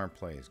ruining our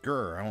plays.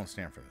 Grr, I won't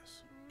stand for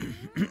this.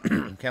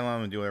 Can't allow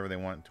them to do whatever they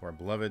want to our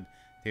beloved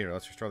theater.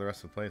 Let's restore the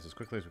rest of the plays as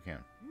quickly as we can.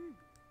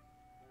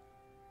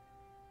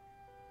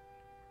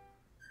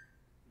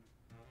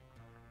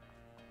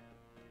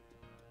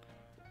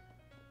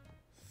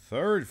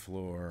 Third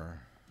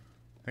floor.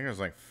 I think there's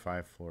like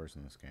 5 floors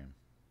in this game.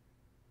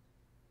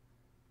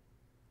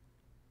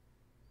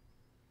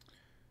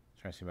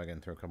 Try to see if I can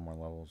throw a couple more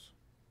levels.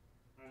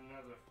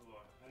 Another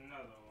floor.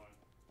 Another one.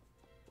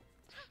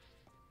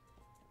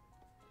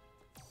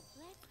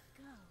 Let's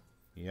go.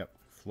 Yep.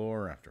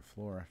 Floor after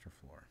floor after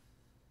floor.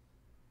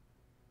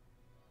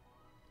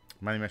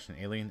 Mighty Mission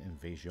Alien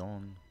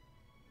Invasion.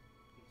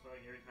 It's like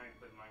every time you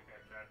put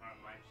Minecraft, try to find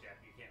a mine shaft,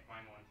 you can't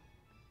find one.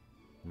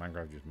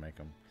 Minecraft just make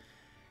them.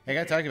 Hey, I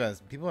gotta talk about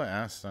this. People have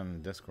asked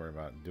on Discord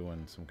about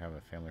doing some kind of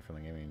a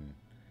family-friendly gaming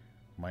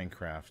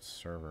Minecraft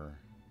server.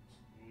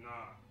 Nah.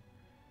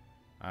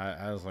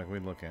 I was like,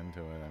 we'd look into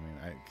it. I mean,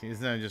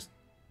 isn't that just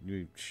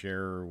you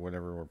share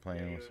whatever we're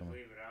playing Yeah, with someone?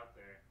 leave it out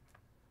there.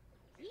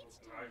 I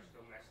just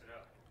go mess it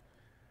up.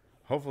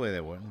 Hopefully they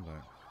wouldn't,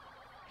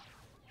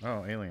 but...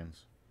 Oh,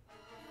 aliens.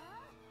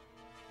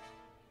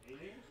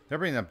 Aliens? They're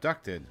being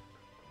abducted.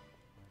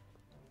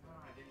 No,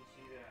 I didn't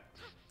see that.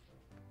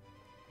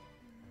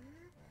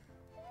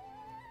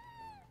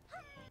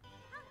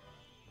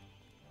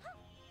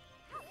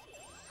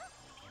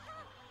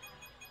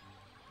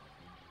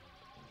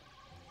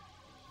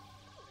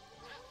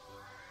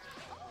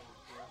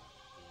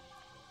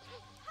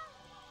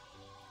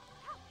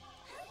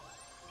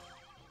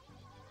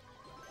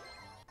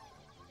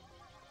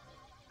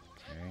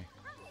 Okay.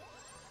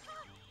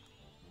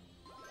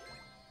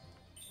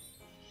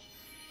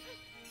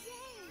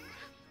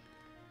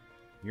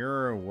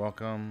 You're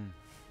welcome.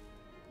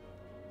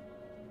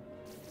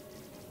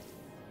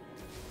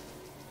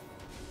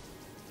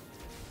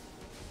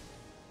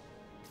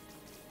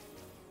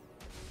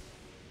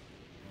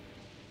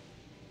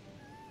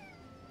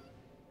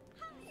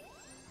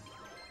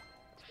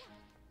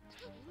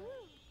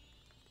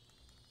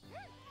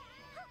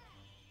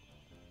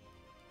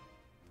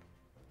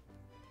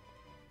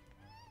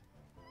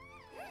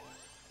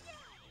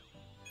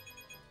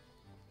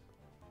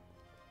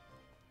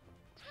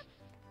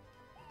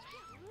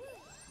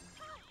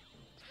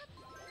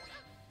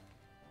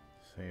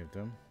 Saved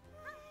him.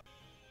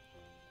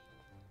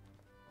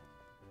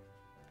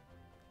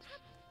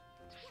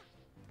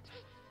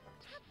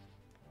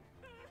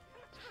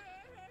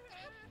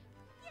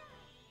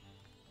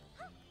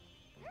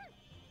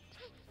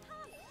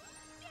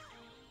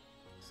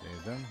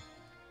 Saved him.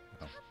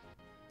 Oh.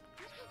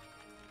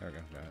 There we go.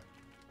 Got it.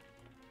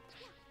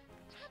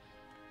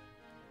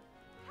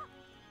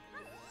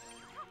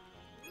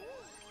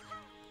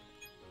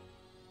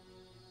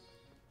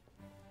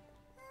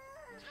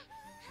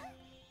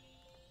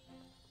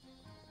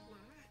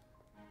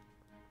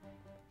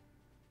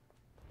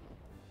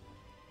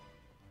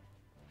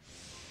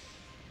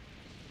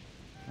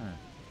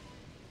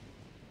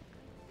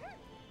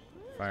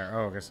 Fire.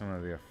 Oh, I guess I'm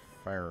gonna be a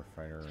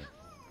firefighter.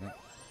 Yep.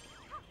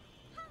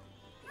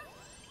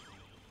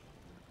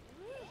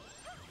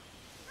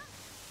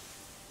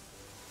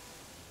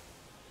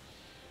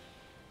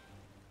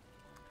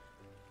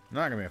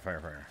 Not gonna be a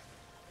firefighter.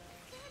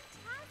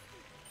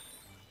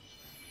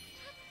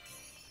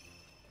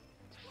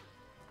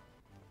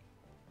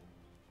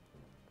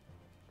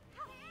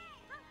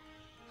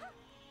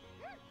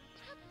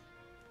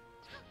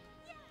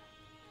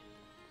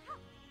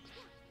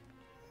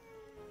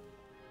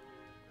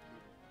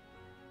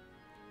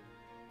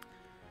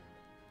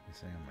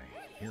 They say I'm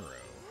a hero.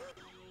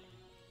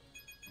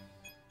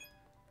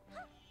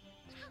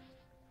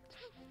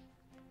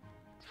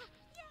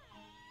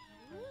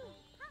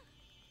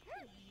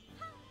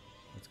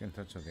 Let's get in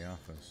touch with the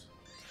office.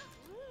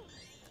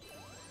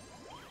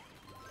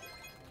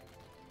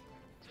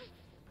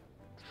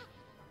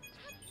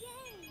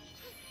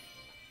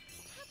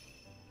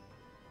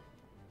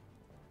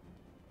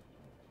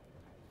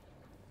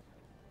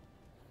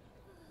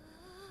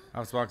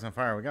 Office box on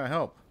fire. We gotta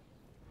help.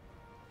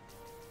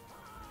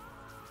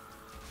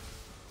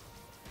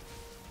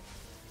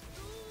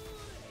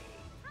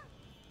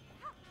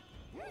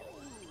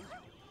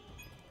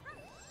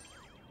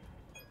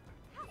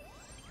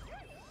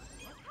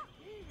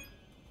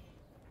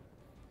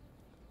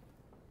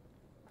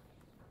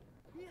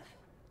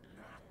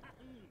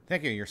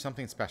 Thank you. You're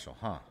something special,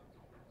 huh?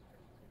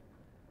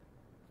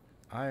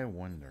 I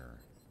wonder.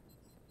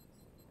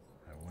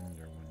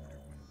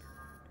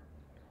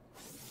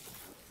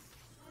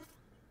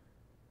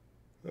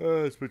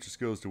 Let's put your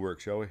skills to work,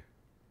 shall we?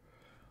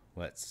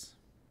 Let's.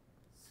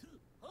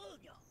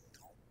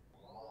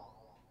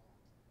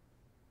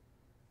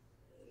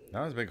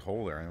 That was a big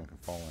hole there. Anyone can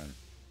fall in.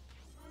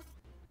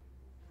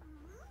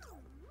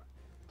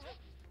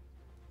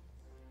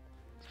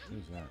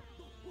 Who's that?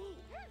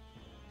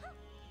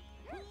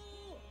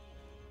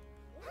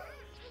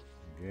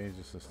 Engage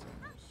the systems.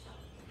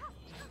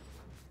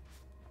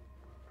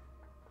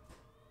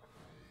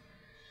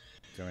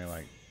 Tell me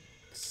like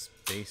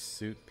Space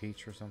Suit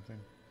Peach or something?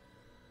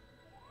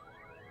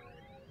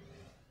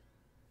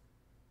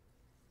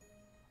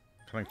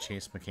 Kind of like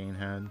Chase McCain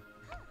had.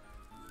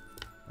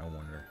 I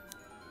wonder.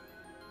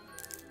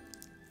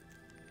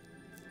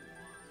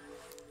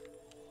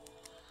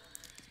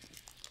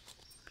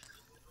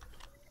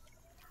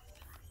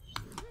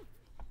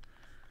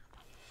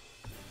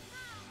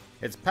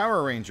 It's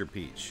Power Ranger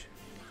Peach.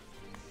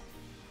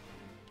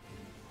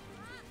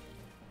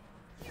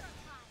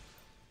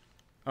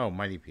 Oh,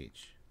 Mighty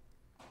Peach.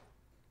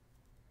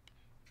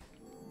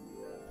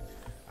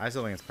 I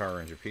still think it's Power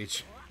Ranger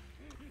Peach.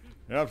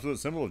 An absolute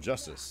symbol of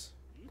justice.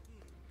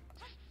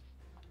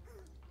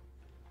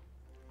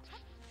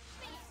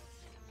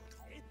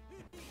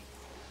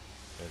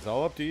 It's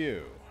all up to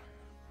you.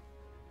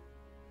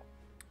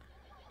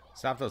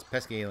 Stop those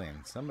pesky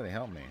aliens. Somebody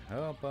help me.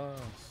 Help us.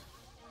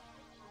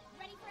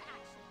 Ready for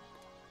action.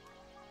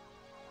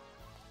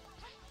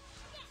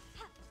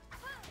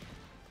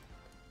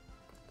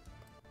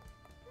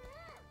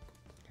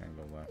 Can't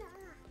go left.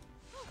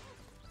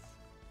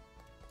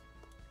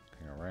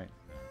 Can't go right.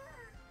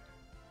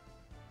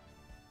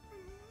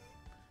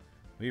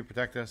 Will you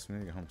protect us? We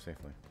need to get home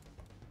safely.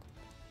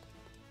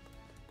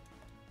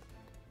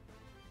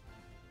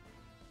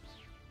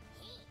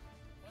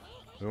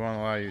 We won't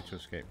allow you to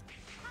escape.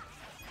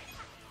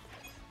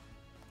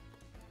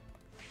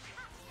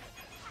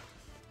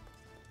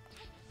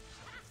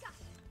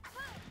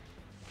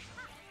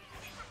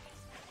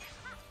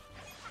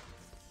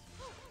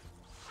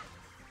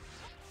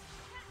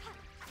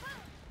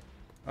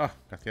 Oh,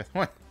 got the other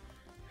one.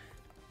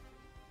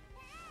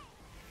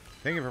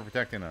 Thank you for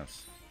protecting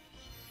us.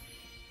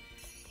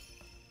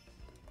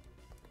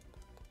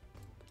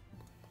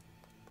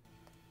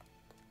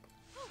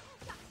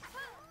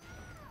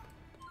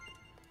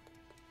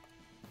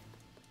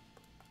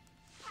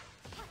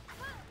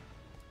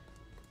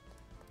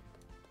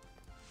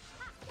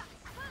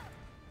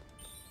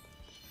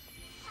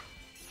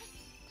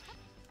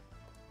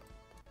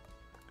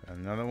 Got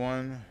another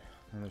one.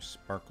 Another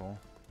sparkle.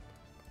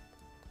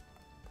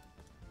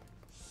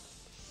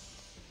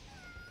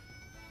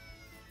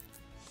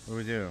 What do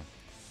we do?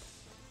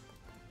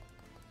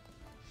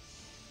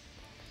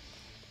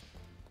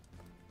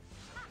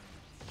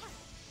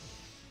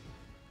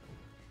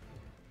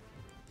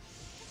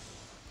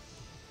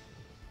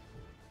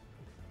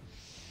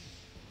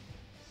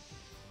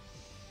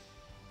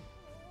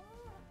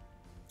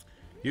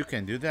 You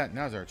can do that?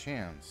 Now's our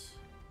chance.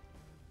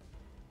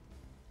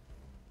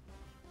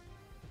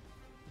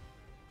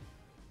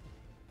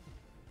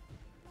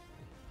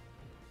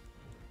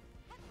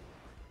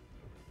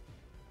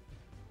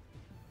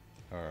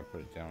 Alright,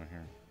 put it down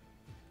here.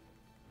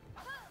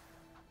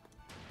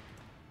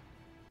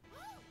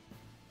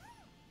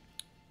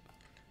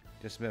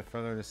 Just a bit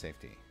further to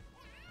safety.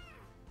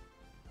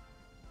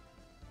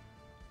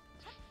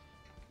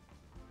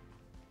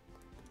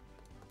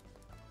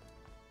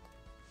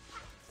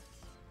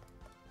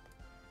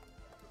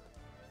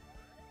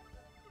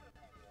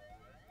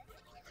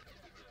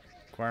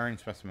 Acquiring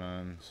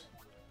specimens.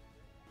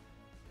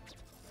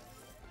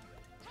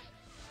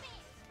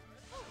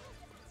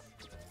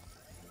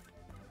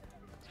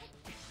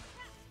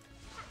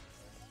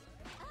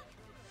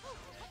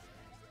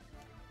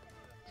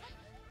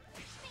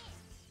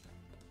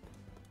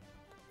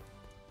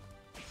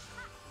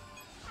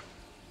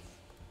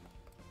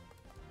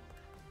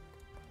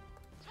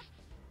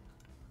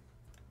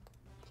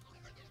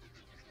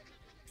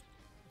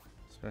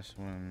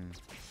 Specimen.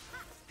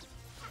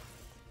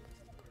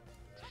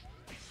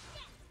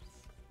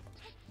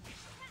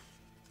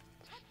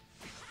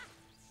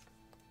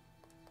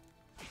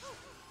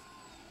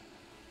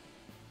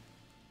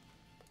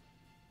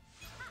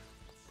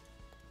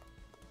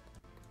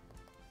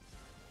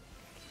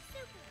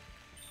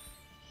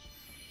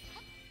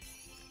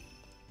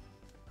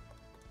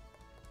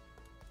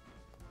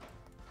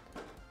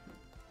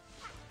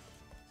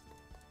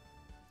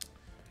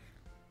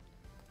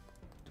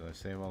 I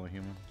save all the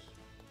humans?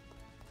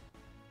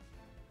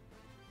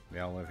 We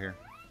all live here?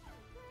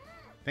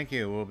 Thank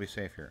you, we'll be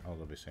safe here. Oh,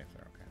 they'll be safe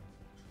there, okay.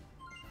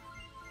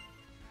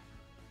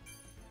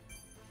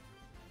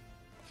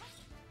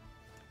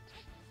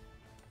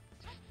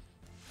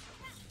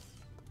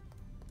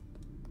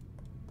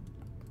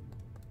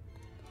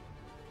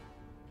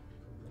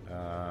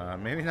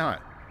 Maybe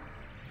not.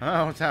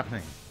 Oh, what's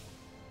happening?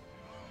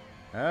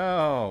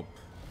 Help!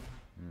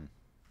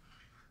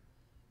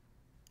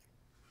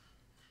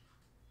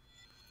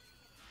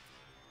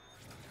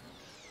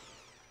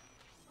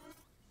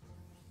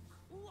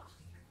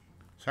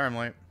 Sorry I'm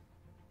late.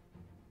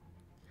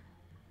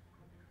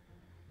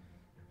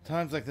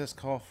 Times like this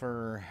call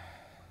for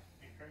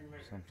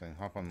something.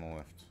 Hop on the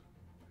lift.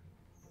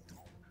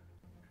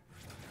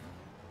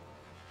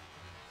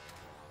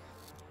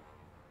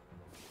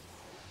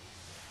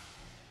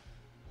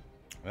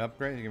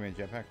 Upgrade? You give me a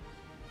jetpack?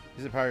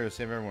 Use the power to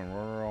save everyone.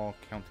 We're all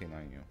counting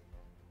on you.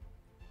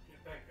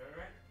 Jetpack, go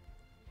right?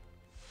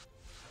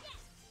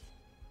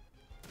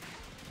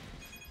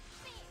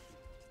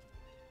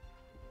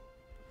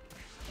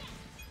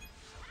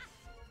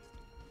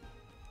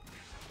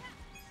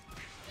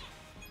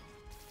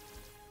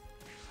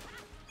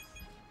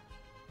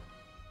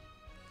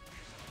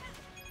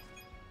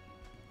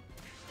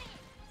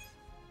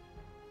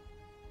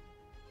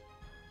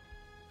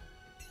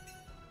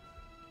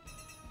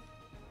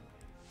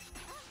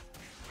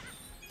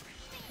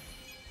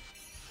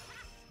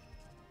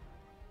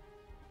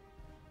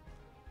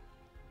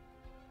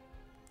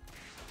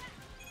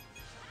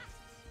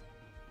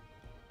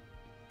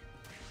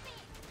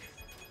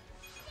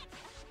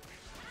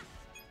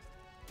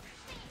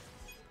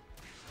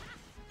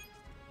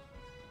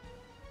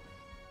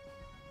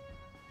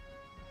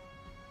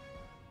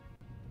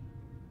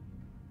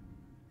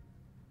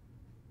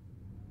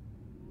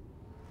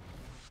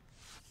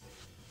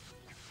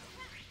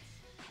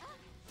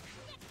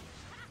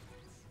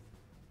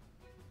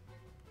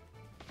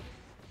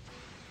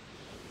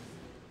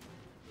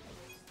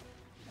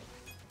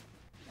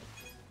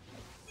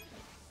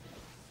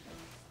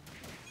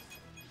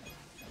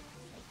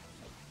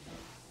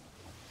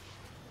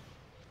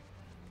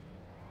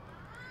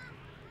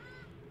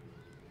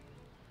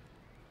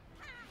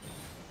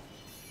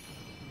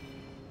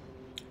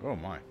 Oh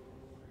my.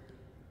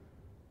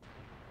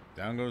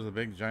 Down goes the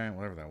big giant,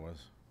 whatever that was.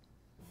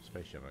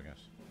 Spaceship, I guess.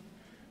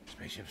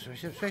 Spaceship,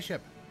 spaceship,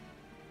 spaceship!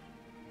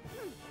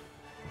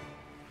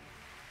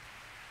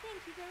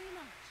 Thank you very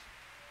much.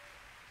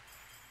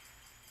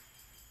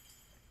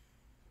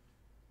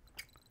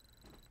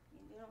 You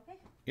doing okay?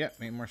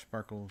 Yep, make more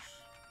sparkles.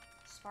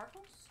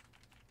 Sparkles?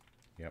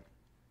 Yep.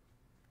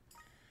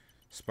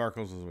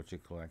 Sparkles is what you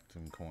collect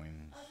in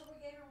coins. Oh, so we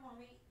gave her more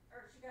meat,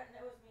 or she got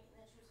nose meat and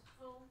then she was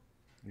full.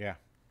 Yeah.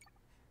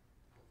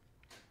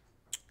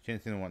 She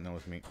didn't seem to want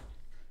nose meat.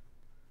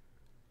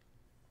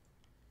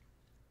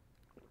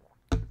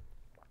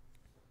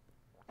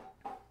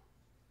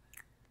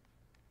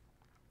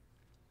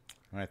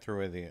 And I threw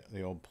away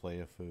the old plate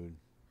of food.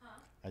 Huh?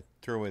 I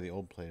threw away the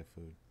old plate of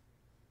food.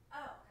 Oh,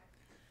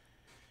 okay.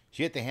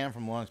 She ate the ham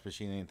from lunch, but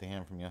she didn't eat the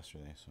ham from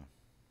yesterday, so.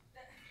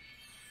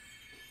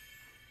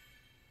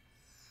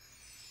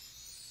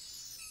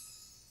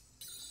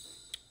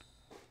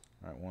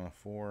 Alright, 1 of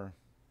 4.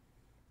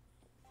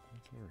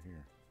 What's over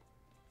here?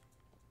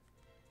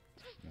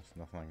 There's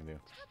nothing I can do.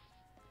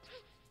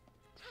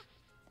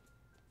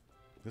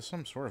 Is this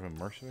some sort of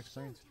immersive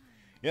experience?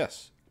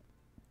 Yes.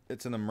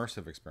 It's an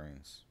immersive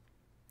experience.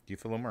 Do you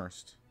feel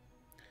immersed?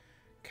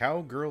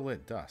 Cowgirl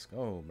at dusk.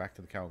 Oh, back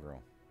to the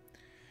cowgirl.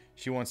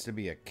 She wants to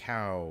be a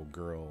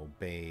cowgirl,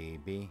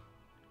 baby.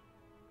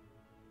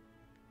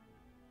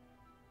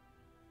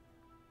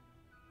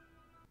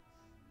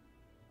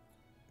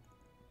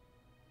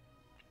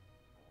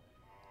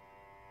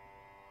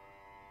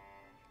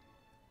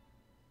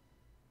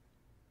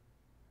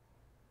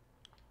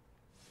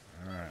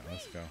 Alright,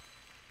 let's go.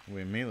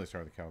 We immediately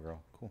started the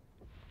cowgirl. Cool.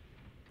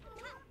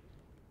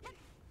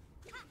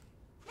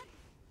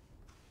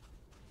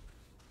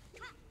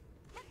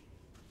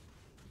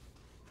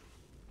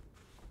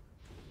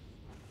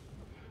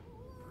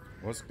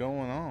 What's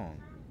going on?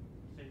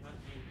 Say not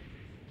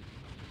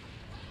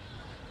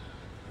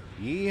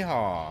to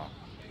Yeehaw!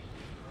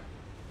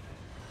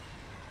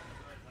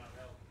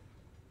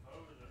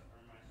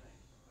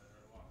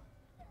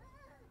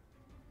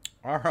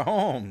 Our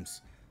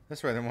homes!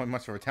 That's right, there wasn't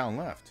much of a town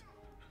left.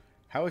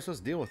 How are we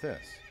supposed to deal with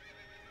this?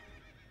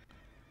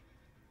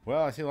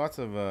 Well, I see lots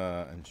of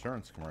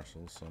insurance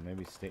commercials, so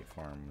maybe State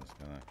Farm is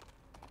gonna...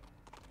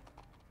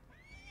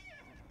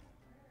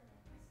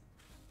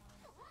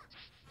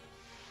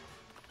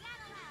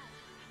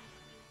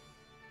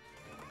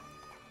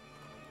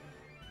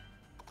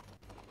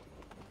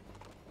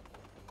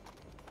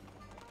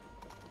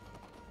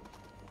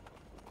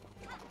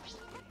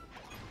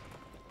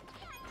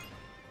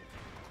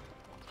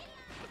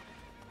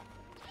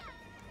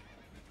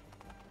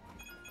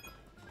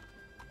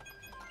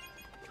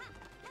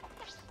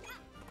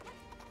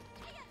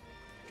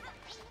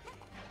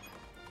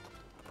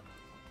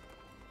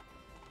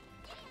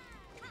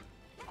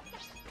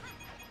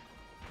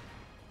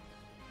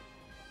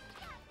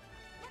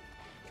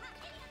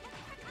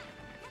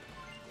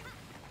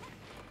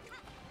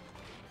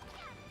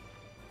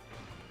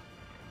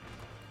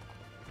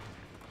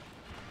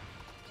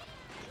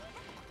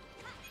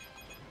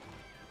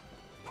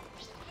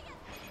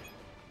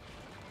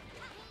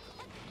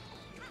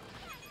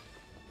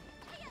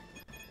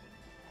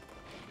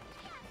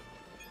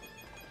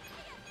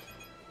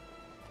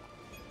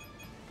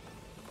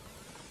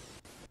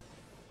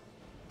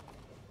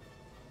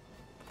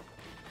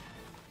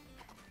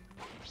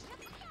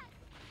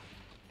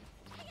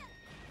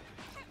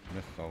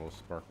 all those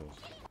sparkles.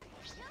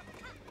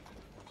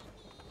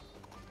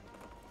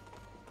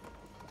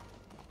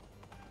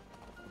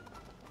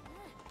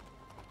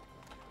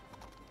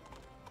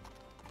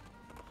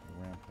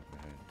 Ramp up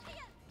ahead.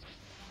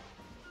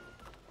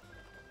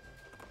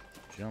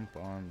 Jump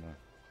on the...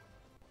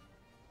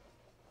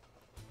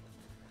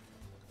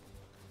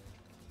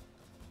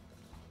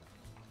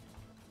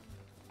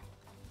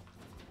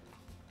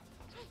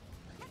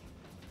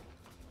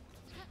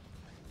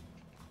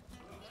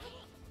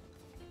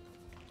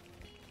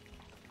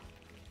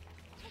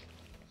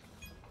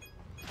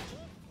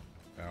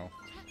 Ow.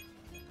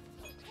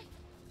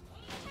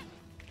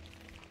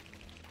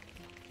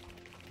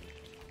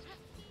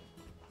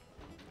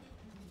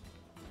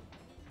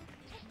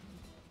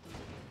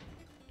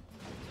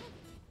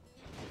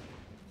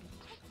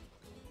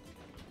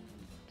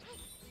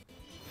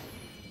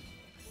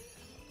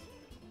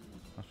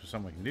 Must be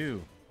something we can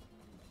do.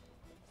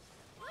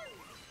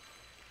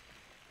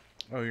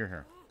 Oh, you're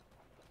here.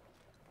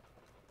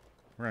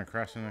 We're gonna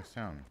crash the next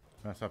town.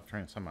 Mess up the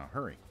train somehow.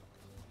 Hurry.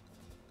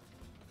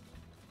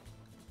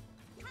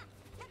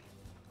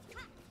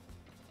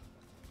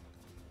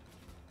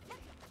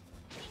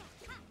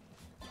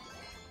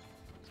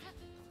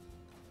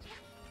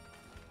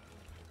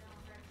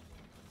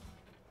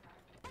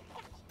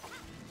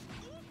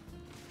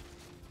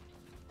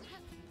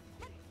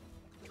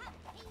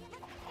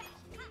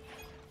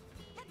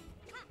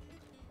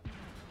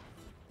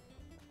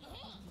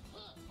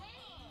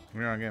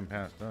 We're not getting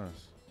past us.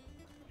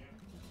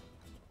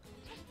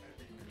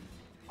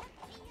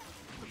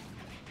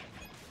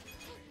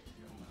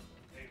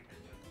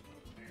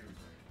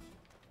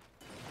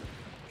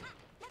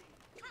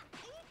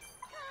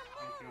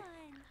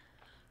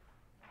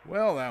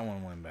 Well, that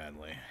one went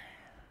badly.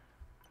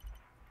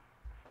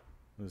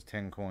 Lose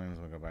 10 coins,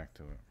 we'll go back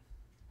to it.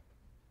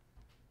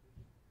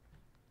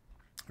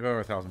 Go over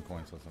 1,000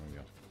 coins, let's let me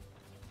go.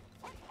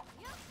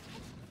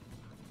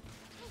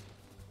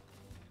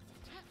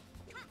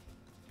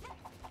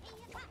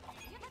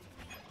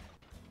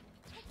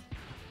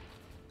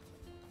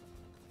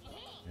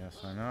 Yes,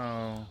 I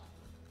know.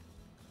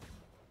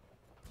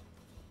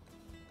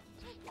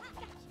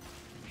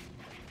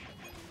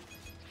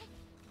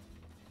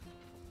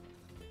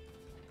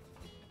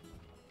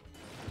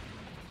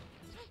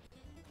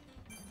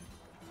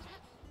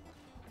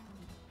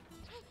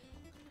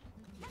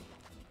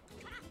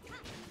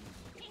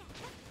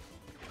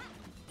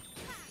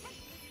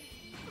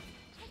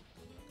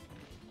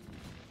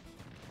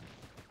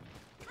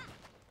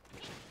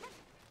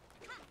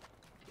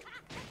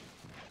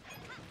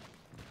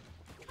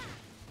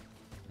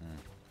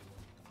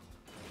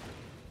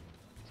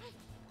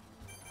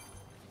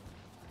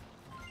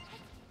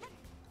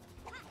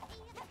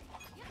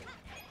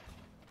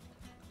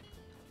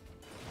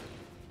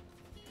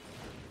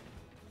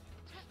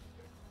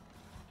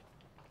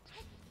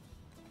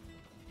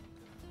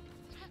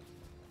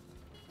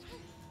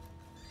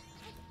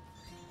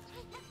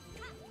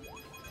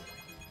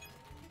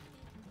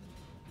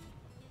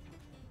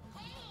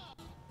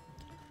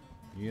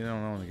 You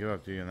don't know when to give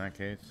up, do you, in that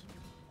case?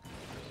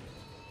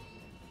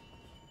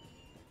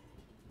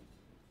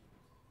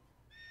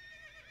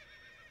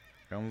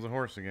 Comes the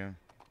horse again.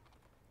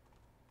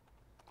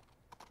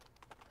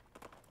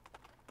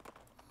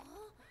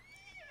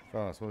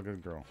 Fellas, what a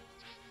good girl.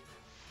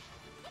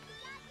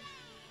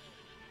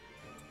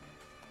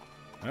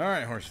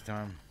 Alright, horsey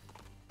time.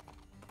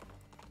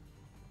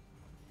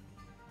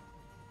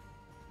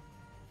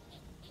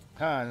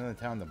 Ah, another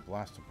town to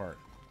blast apart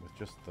with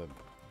just the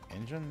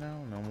engine now?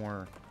 No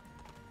more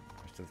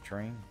rest of the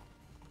train?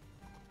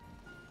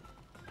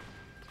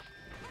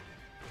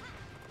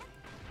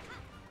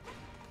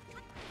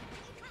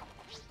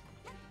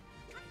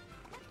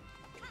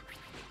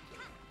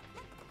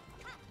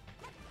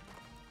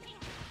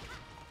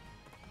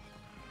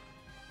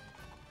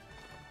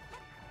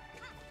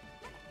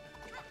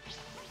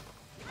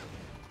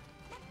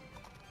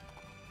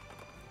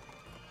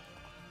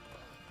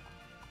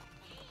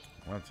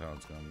 That's how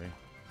it's gonna be.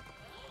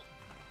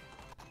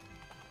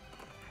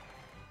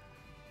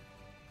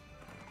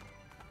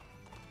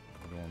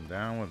 Going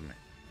down with me.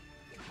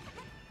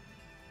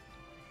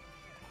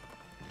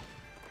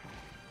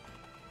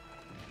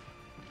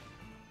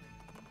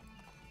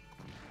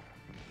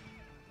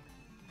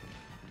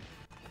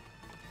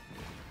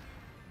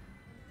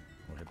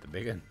 We'll hit the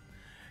big one.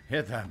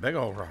 Hit that big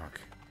old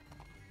rock.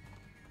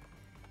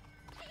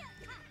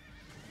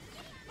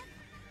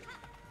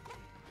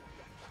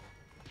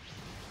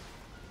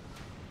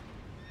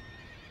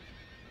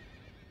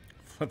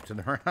 Flipped it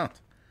around.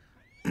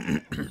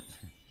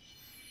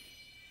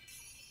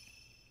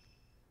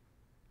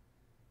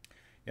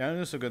 Yeah, I'm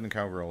just so good in the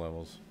cowgirl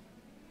levels.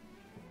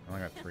 I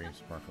only got 3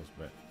 sparkles,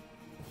 but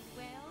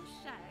Well,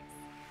 shucks.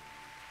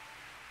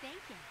 Thank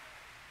you.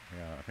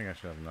 yeah, I think I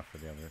should have enough for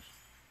the others.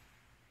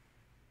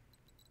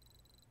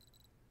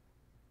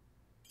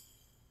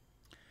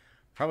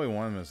 Probably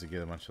one of them is to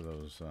get a bunch of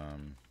those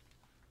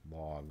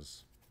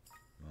logs.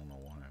 I don't know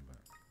why, but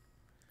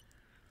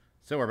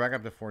so we're back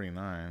up to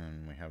 49,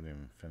 and we haven't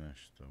even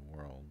finished the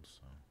world.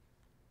 So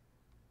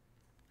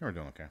We're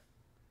doing okay.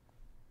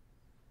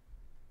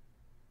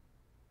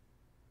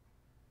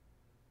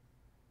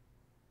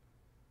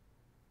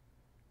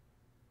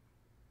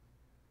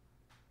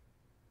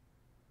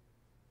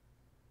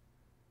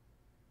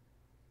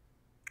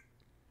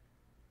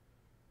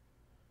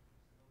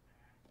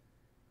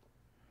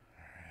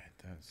 Alright,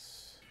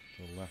 that's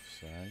the left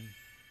side.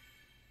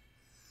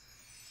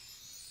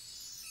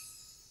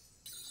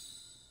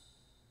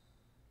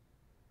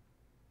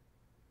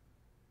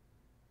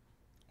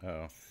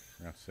 Uh-oh.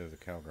 I have to save the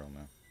cowgirl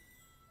now.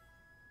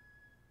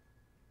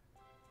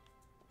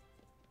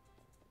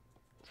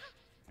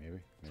 Maybe,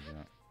 maybe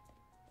not.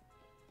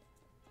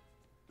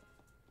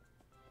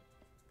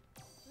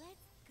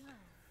 Let's go.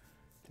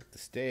 Take the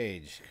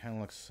stage. Kind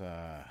of looks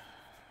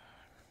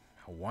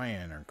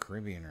Hawaiian or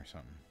Caribbean or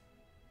something.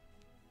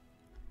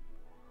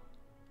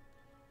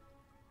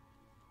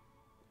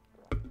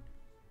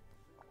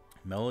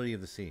 Melody of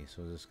the Sea.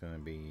 So is this going to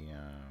be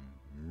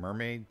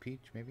Mermaid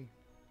Peach, maybe?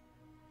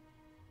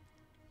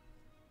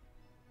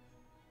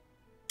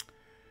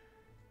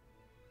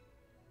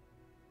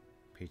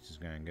 Peach is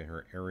going to get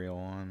her aerial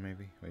on,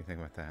 maybe? What do you think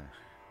about that?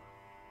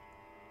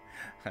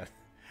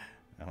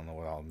 I don't know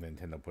what all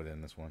Nintendo put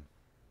in this one.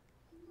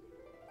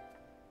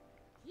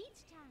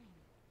 Peach time.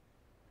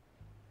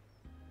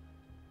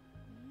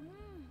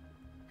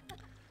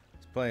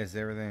 This play is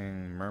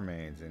everything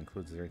mermaids. It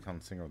includes a very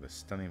talented singer with a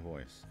stunning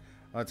voice.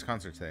 Oh, it's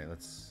concert today.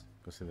 Let's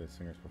go see the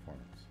singer's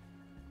performance.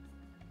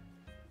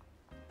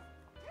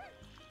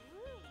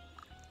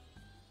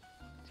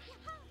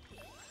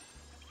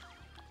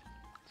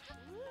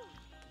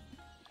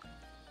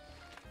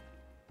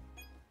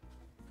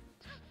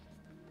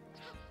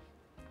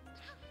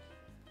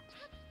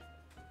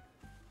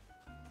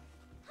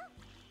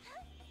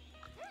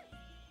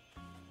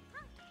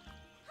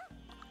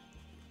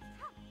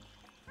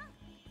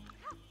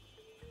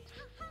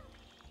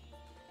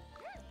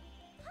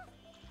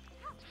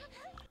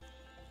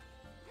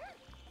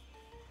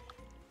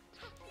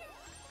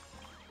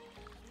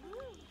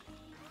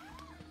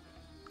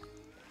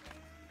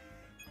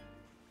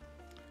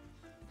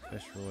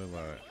 Fish really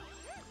love it.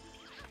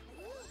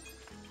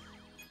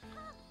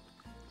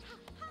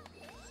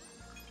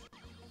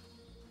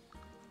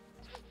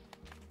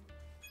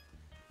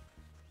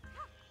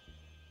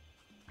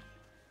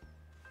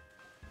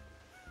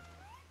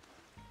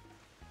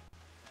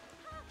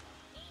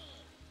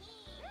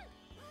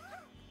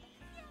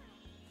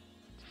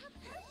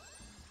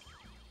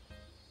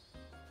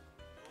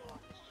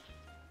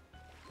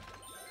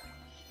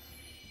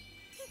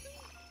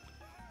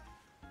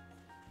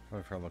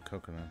 Probably for all the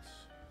coconuts.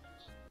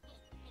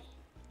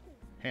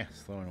 Yeah,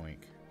 slow and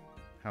weak.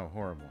 How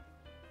horrible.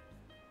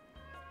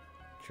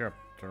 Cheer up,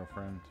 turtle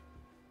friend.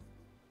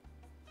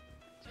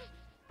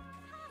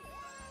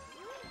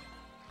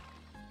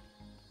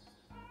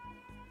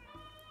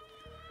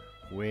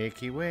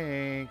 Wakey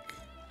wake.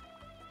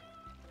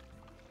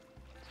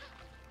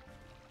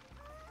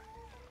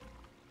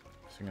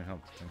 Singing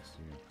help thanks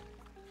to you.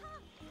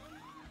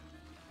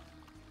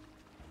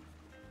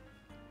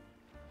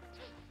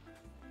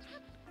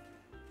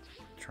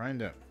 Trying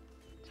to.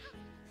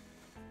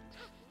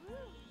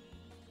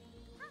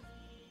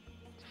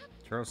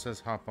 Turtle says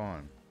hop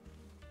on.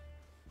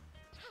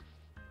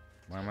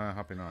 Why am I not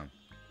hopping on?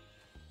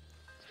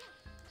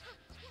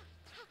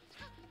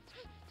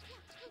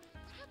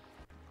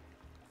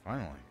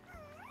 Finally.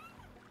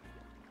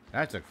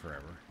 That took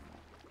forever.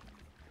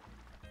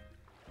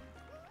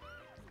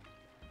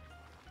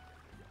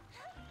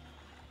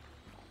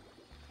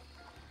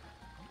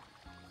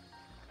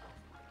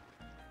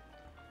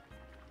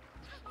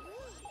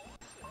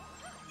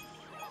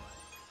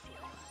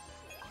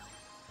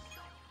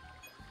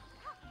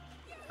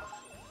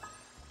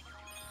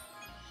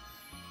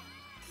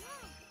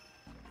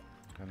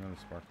 Another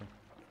sparkle.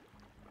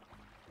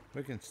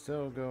 We can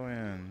still go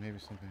in. Maybe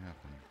something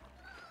happened.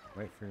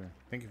 Wait for your.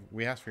 Thank you.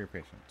 We asked for your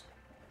patience.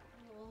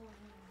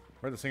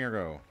 Where'd the singer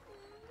go?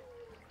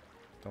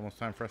 It's almost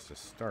time for us to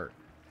start.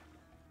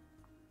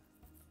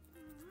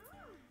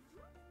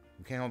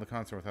 We can't hold the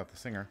concert without the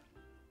singer.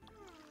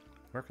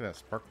 Where could that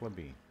sparkler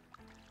be?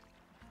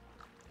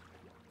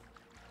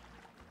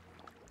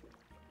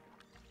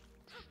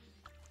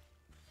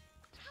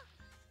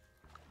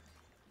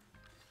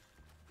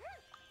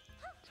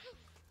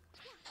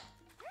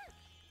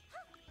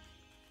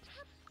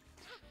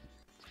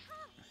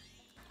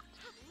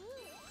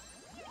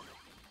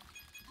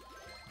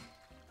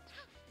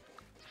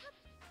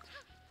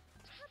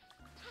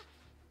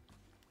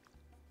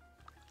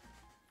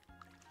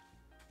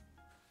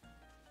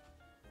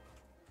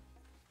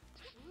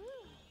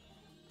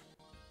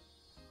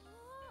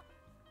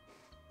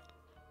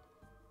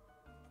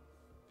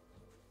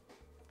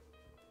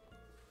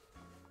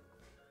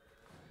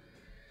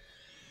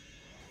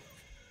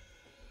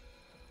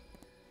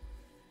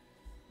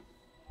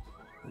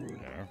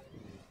 Yeah.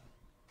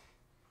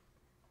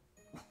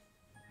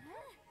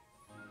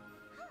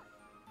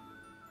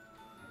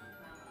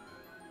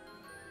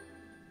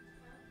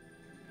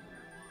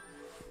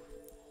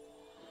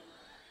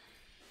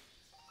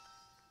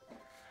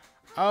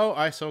 Oh,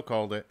 I so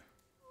called it.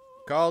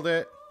 Called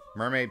it.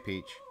 Mermaid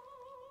Peach.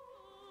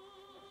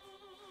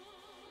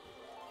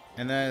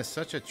 And that is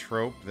such a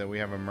trope that we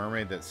have a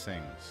mermaid that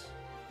sings.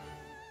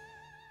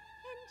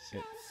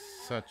 It's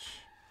such...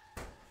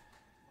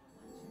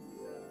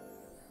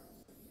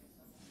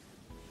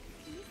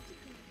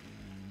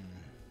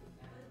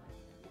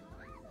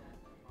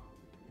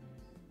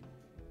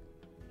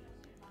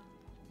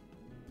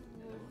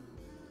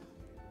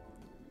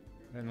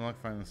 Good luck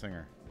finding the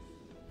singer.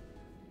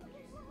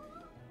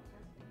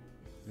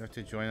 You have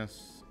to join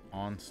us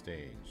on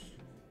stage.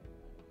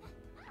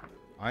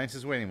 Audience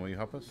is waiting. Will you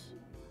help us?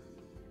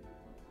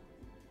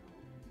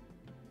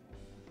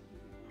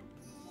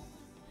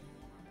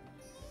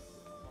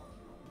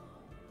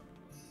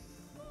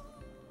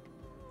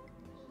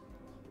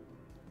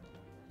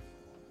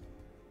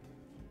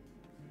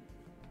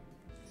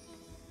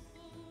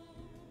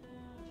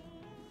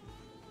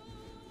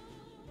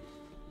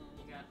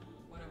 You got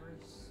whatever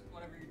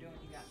you're doing.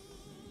 You got.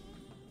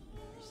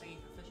 You're singing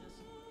for fishes.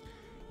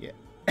 Yeah.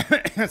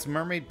 That's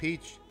Mermaid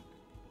Peach.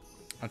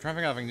 I'm trying to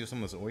figure out if I can do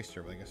some of this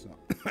oyster, but I guess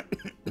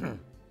not.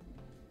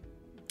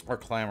 Or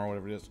clam or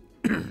whatever it is.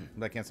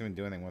 But I can't seem to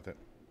do anything with it.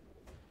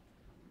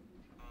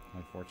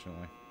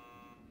 Unfortunately.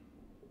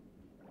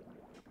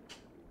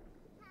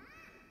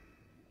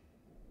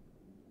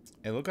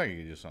 It looked like you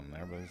could do something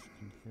there, but I just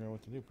couldn't figure out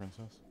what to do,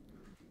 princess.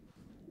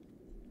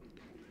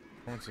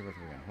 Performance is with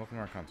you again. Welcome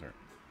to our concert.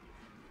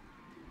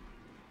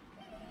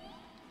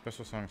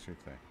 Special songs for you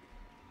today.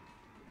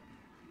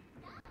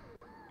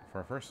 For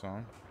our first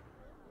song...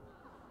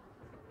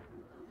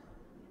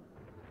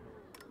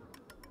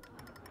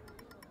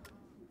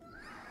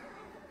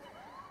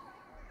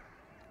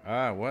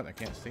 Ah, what? I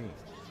can't see.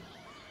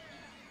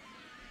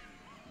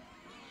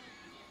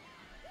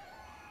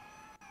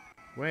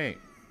 Wait.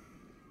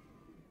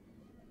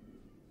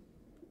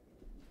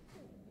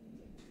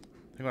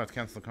 I think I'll have to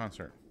cancel the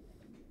concert.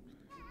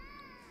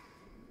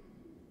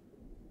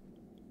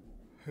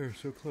 You're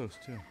so close,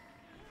 too.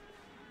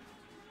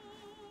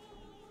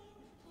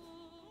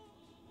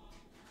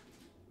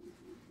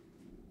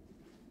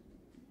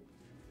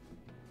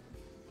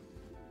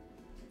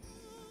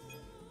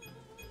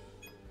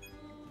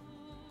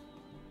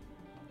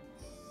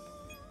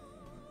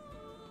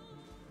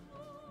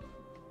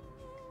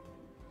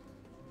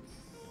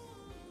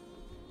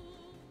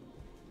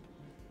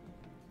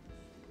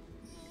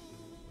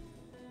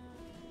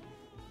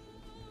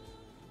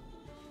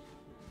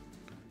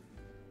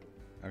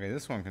 Okay,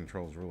 this one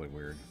controls really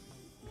weird.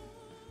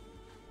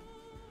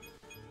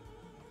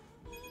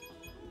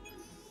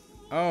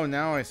 Oh,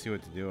 now I see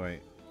what to do. I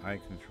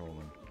control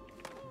them.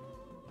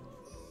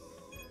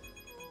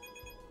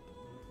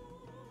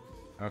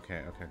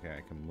 Okay,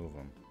 I can move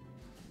them.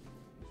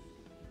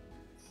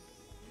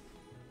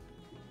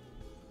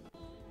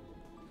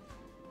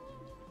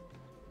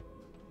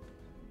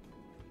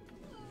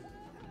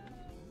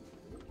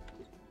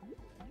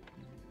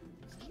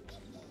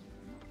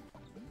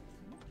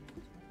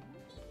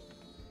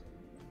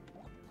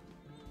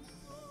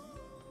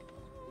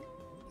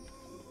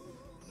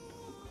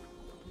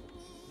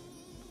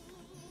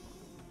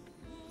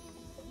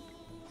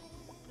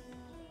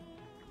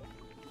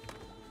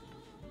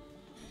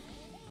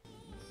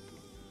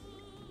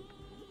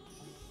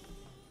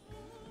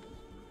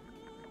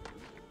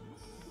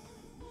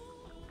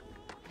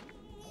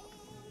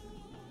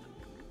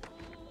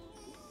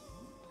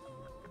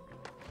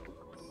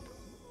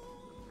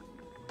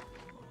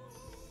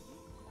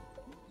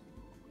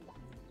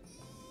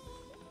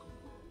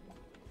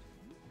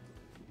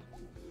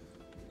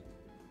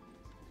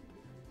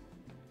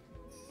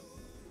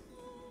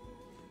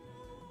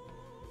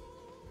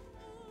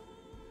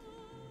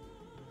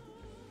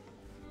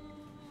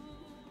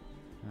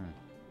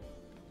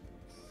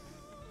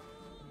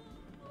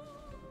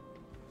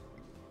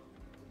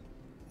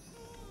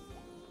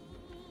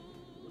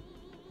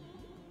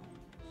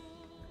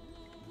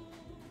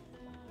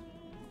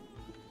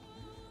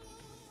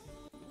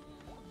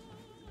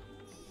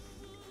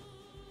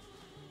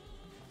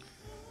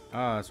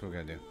 Oh, that's what we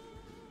gotta do.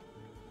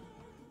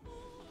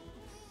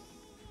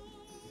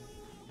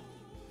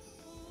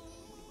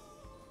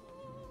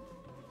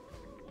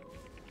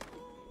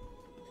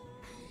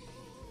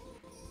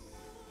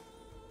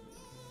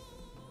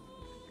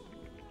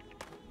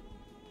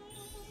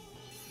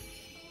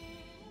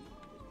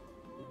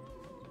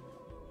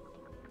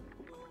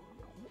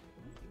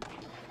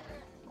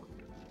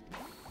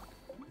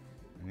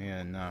 I need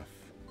enough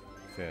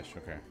fish.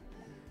 Okay.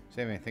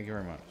 Sammy, thank you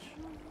very much.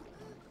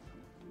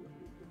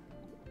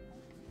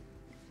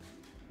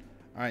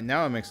 Alright,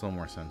 now it makes a little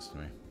more sense to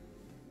me.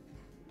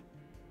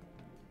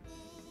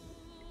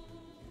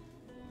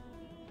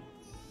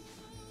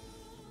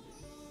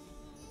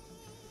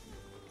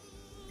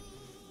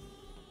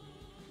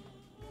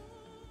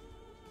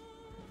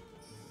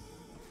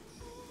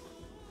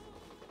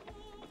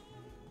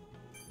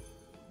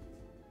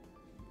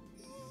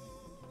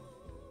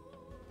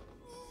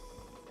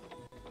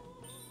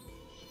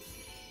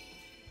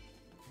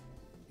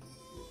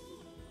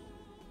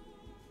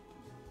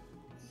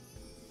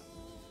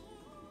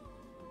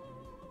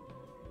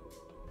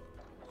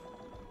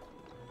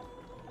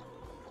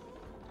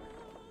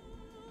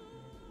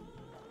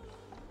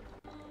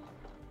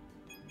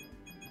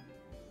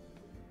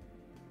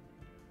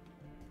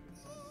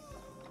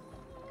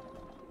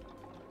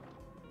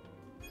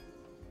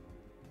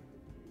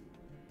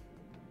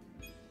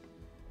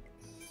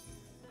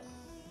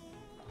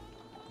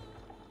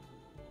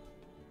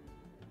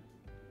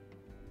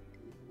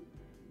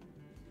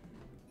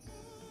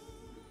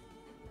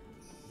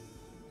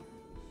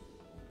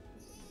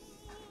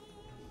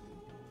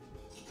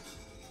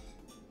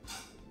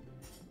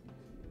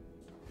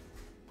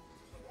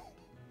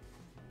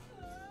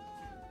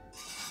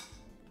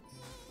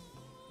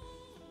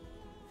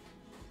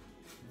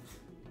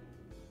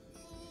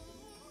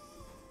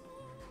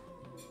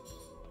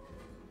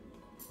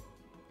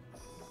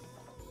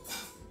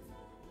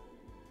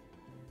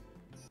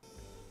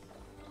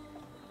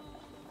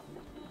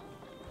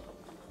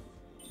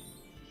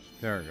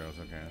 There it goes.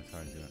 Okay, that's how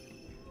I do it.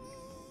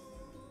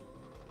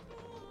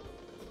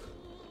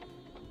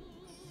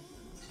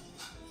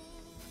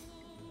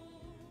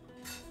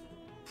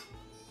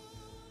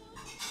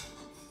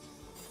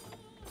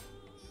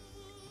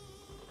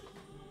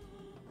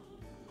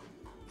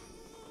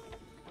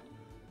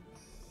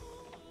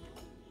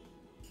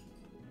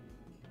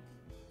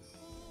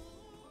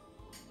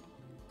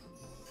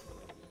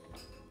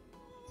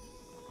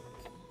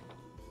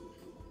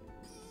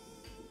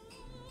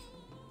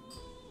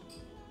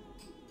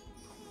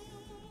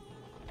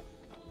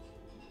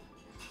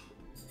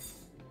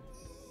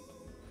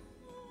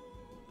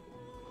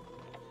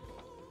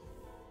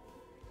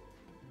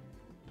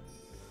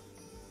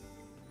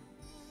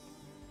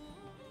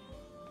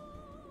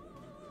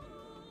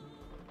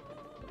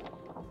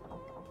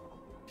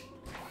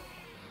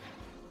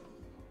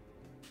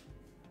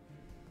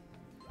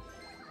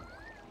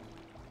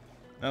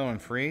 Another one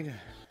freed.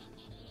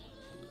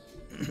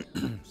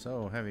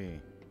 So heavy.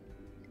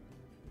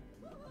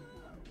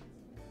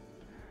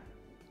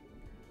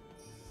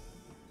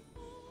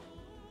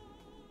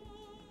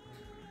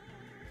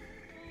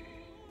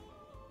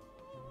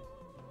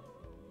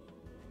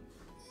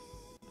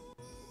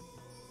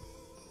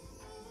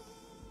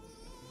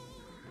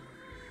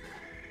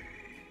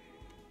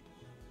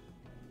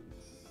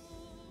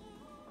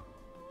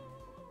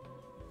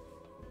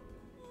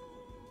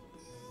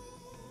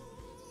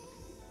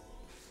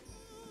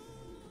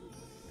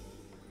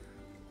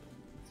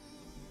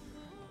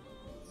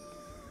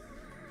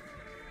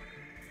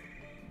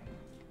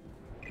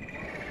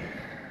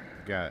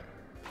 Got it.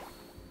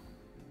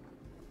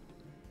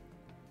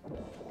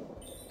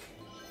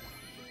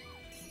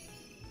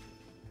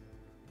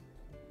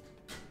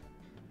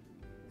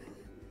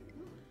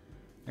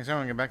 Next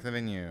time, get back to the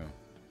venue.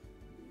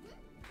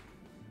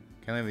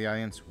 Can't leave the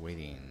audience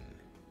waiting.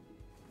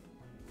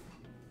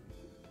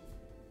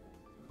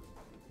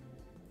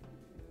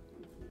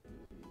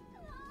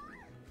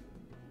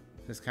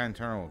 This kind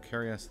turner will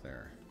carry us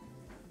there.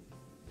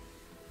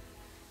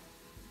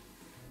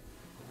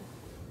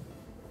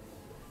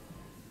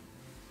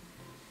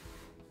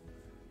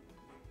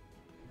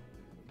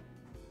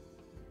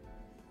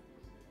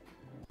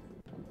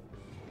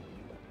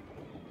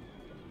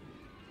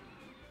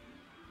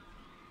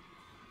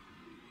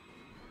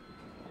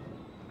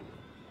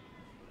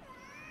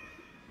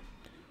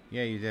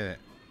 Yeah, you did it.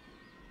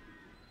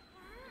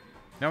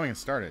 Now we can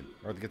start it,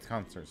 or get the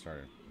concert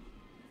started.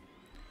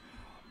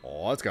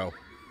 Oh, let's go.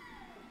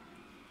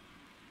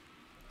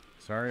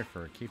 Sorry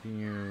for keeping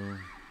you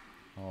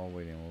all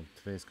waiting. Well,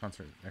 today's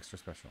concert extra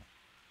special.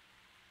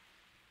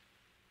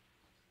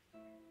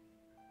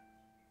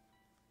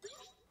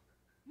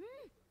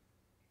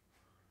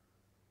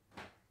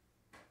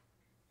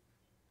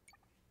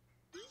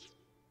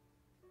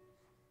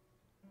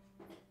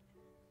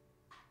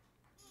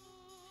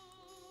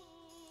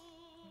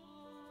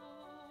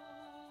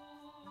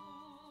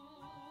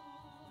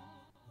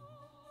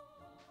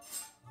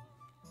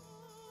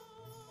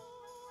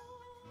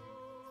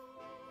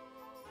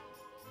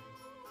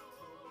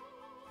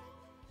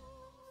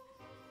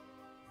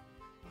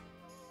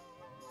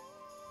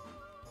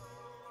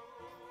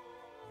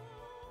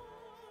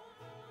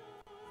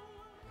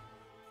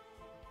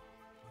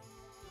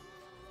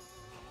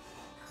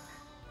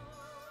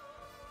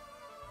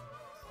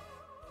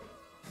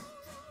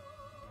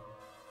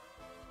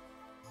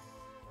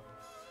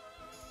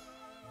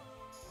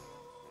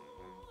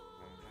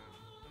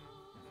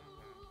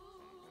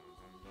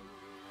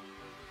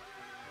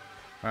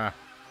 Ah,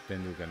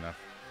 didn't do good enough.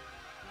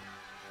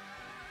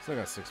 Still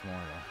got 6 more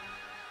though.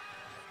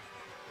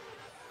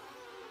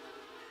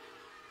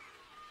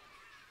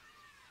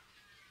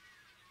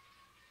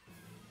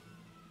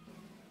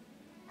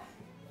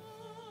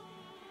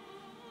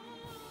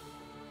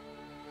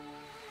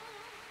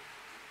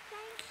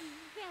 Thank you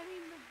very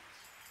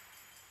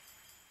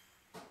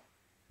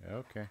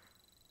much. Okay.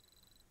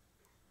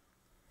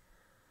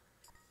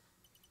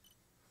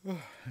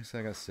 I said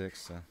I got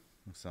 6, so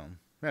that's something.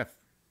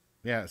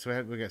 Yeah. So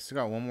still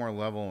got one more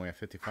level, and we have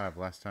 55.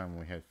 Last time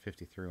we had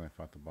 53 when I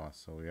fought the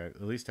boss. So we got,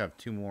 at least have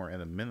 2 more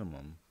at a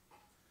minimum,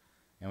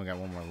 and we got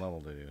 1 more level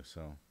to do.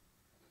 So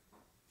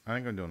I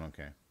think I'm doing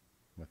okay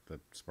with the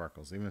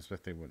sparkles, even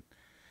if they want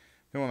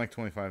like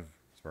 25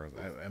 sparkles.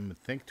 I would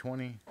think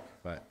 20,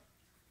 but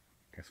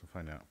I guess we'll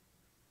find out.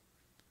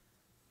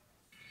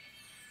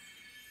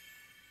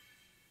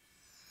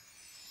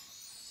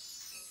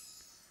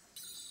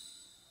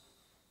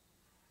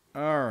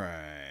 Alright.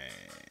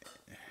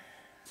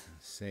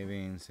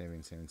 Saving.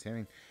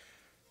 I'm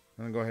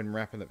gonna go ahead and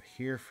wrap it up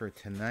here for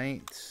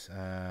tonight.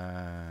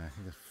 I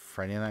think it's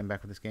Friday night I'm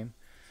back with this game.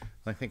 I'd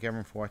like to thank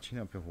everyone for watching.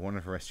 I hope you have a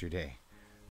wonderful rest of your day.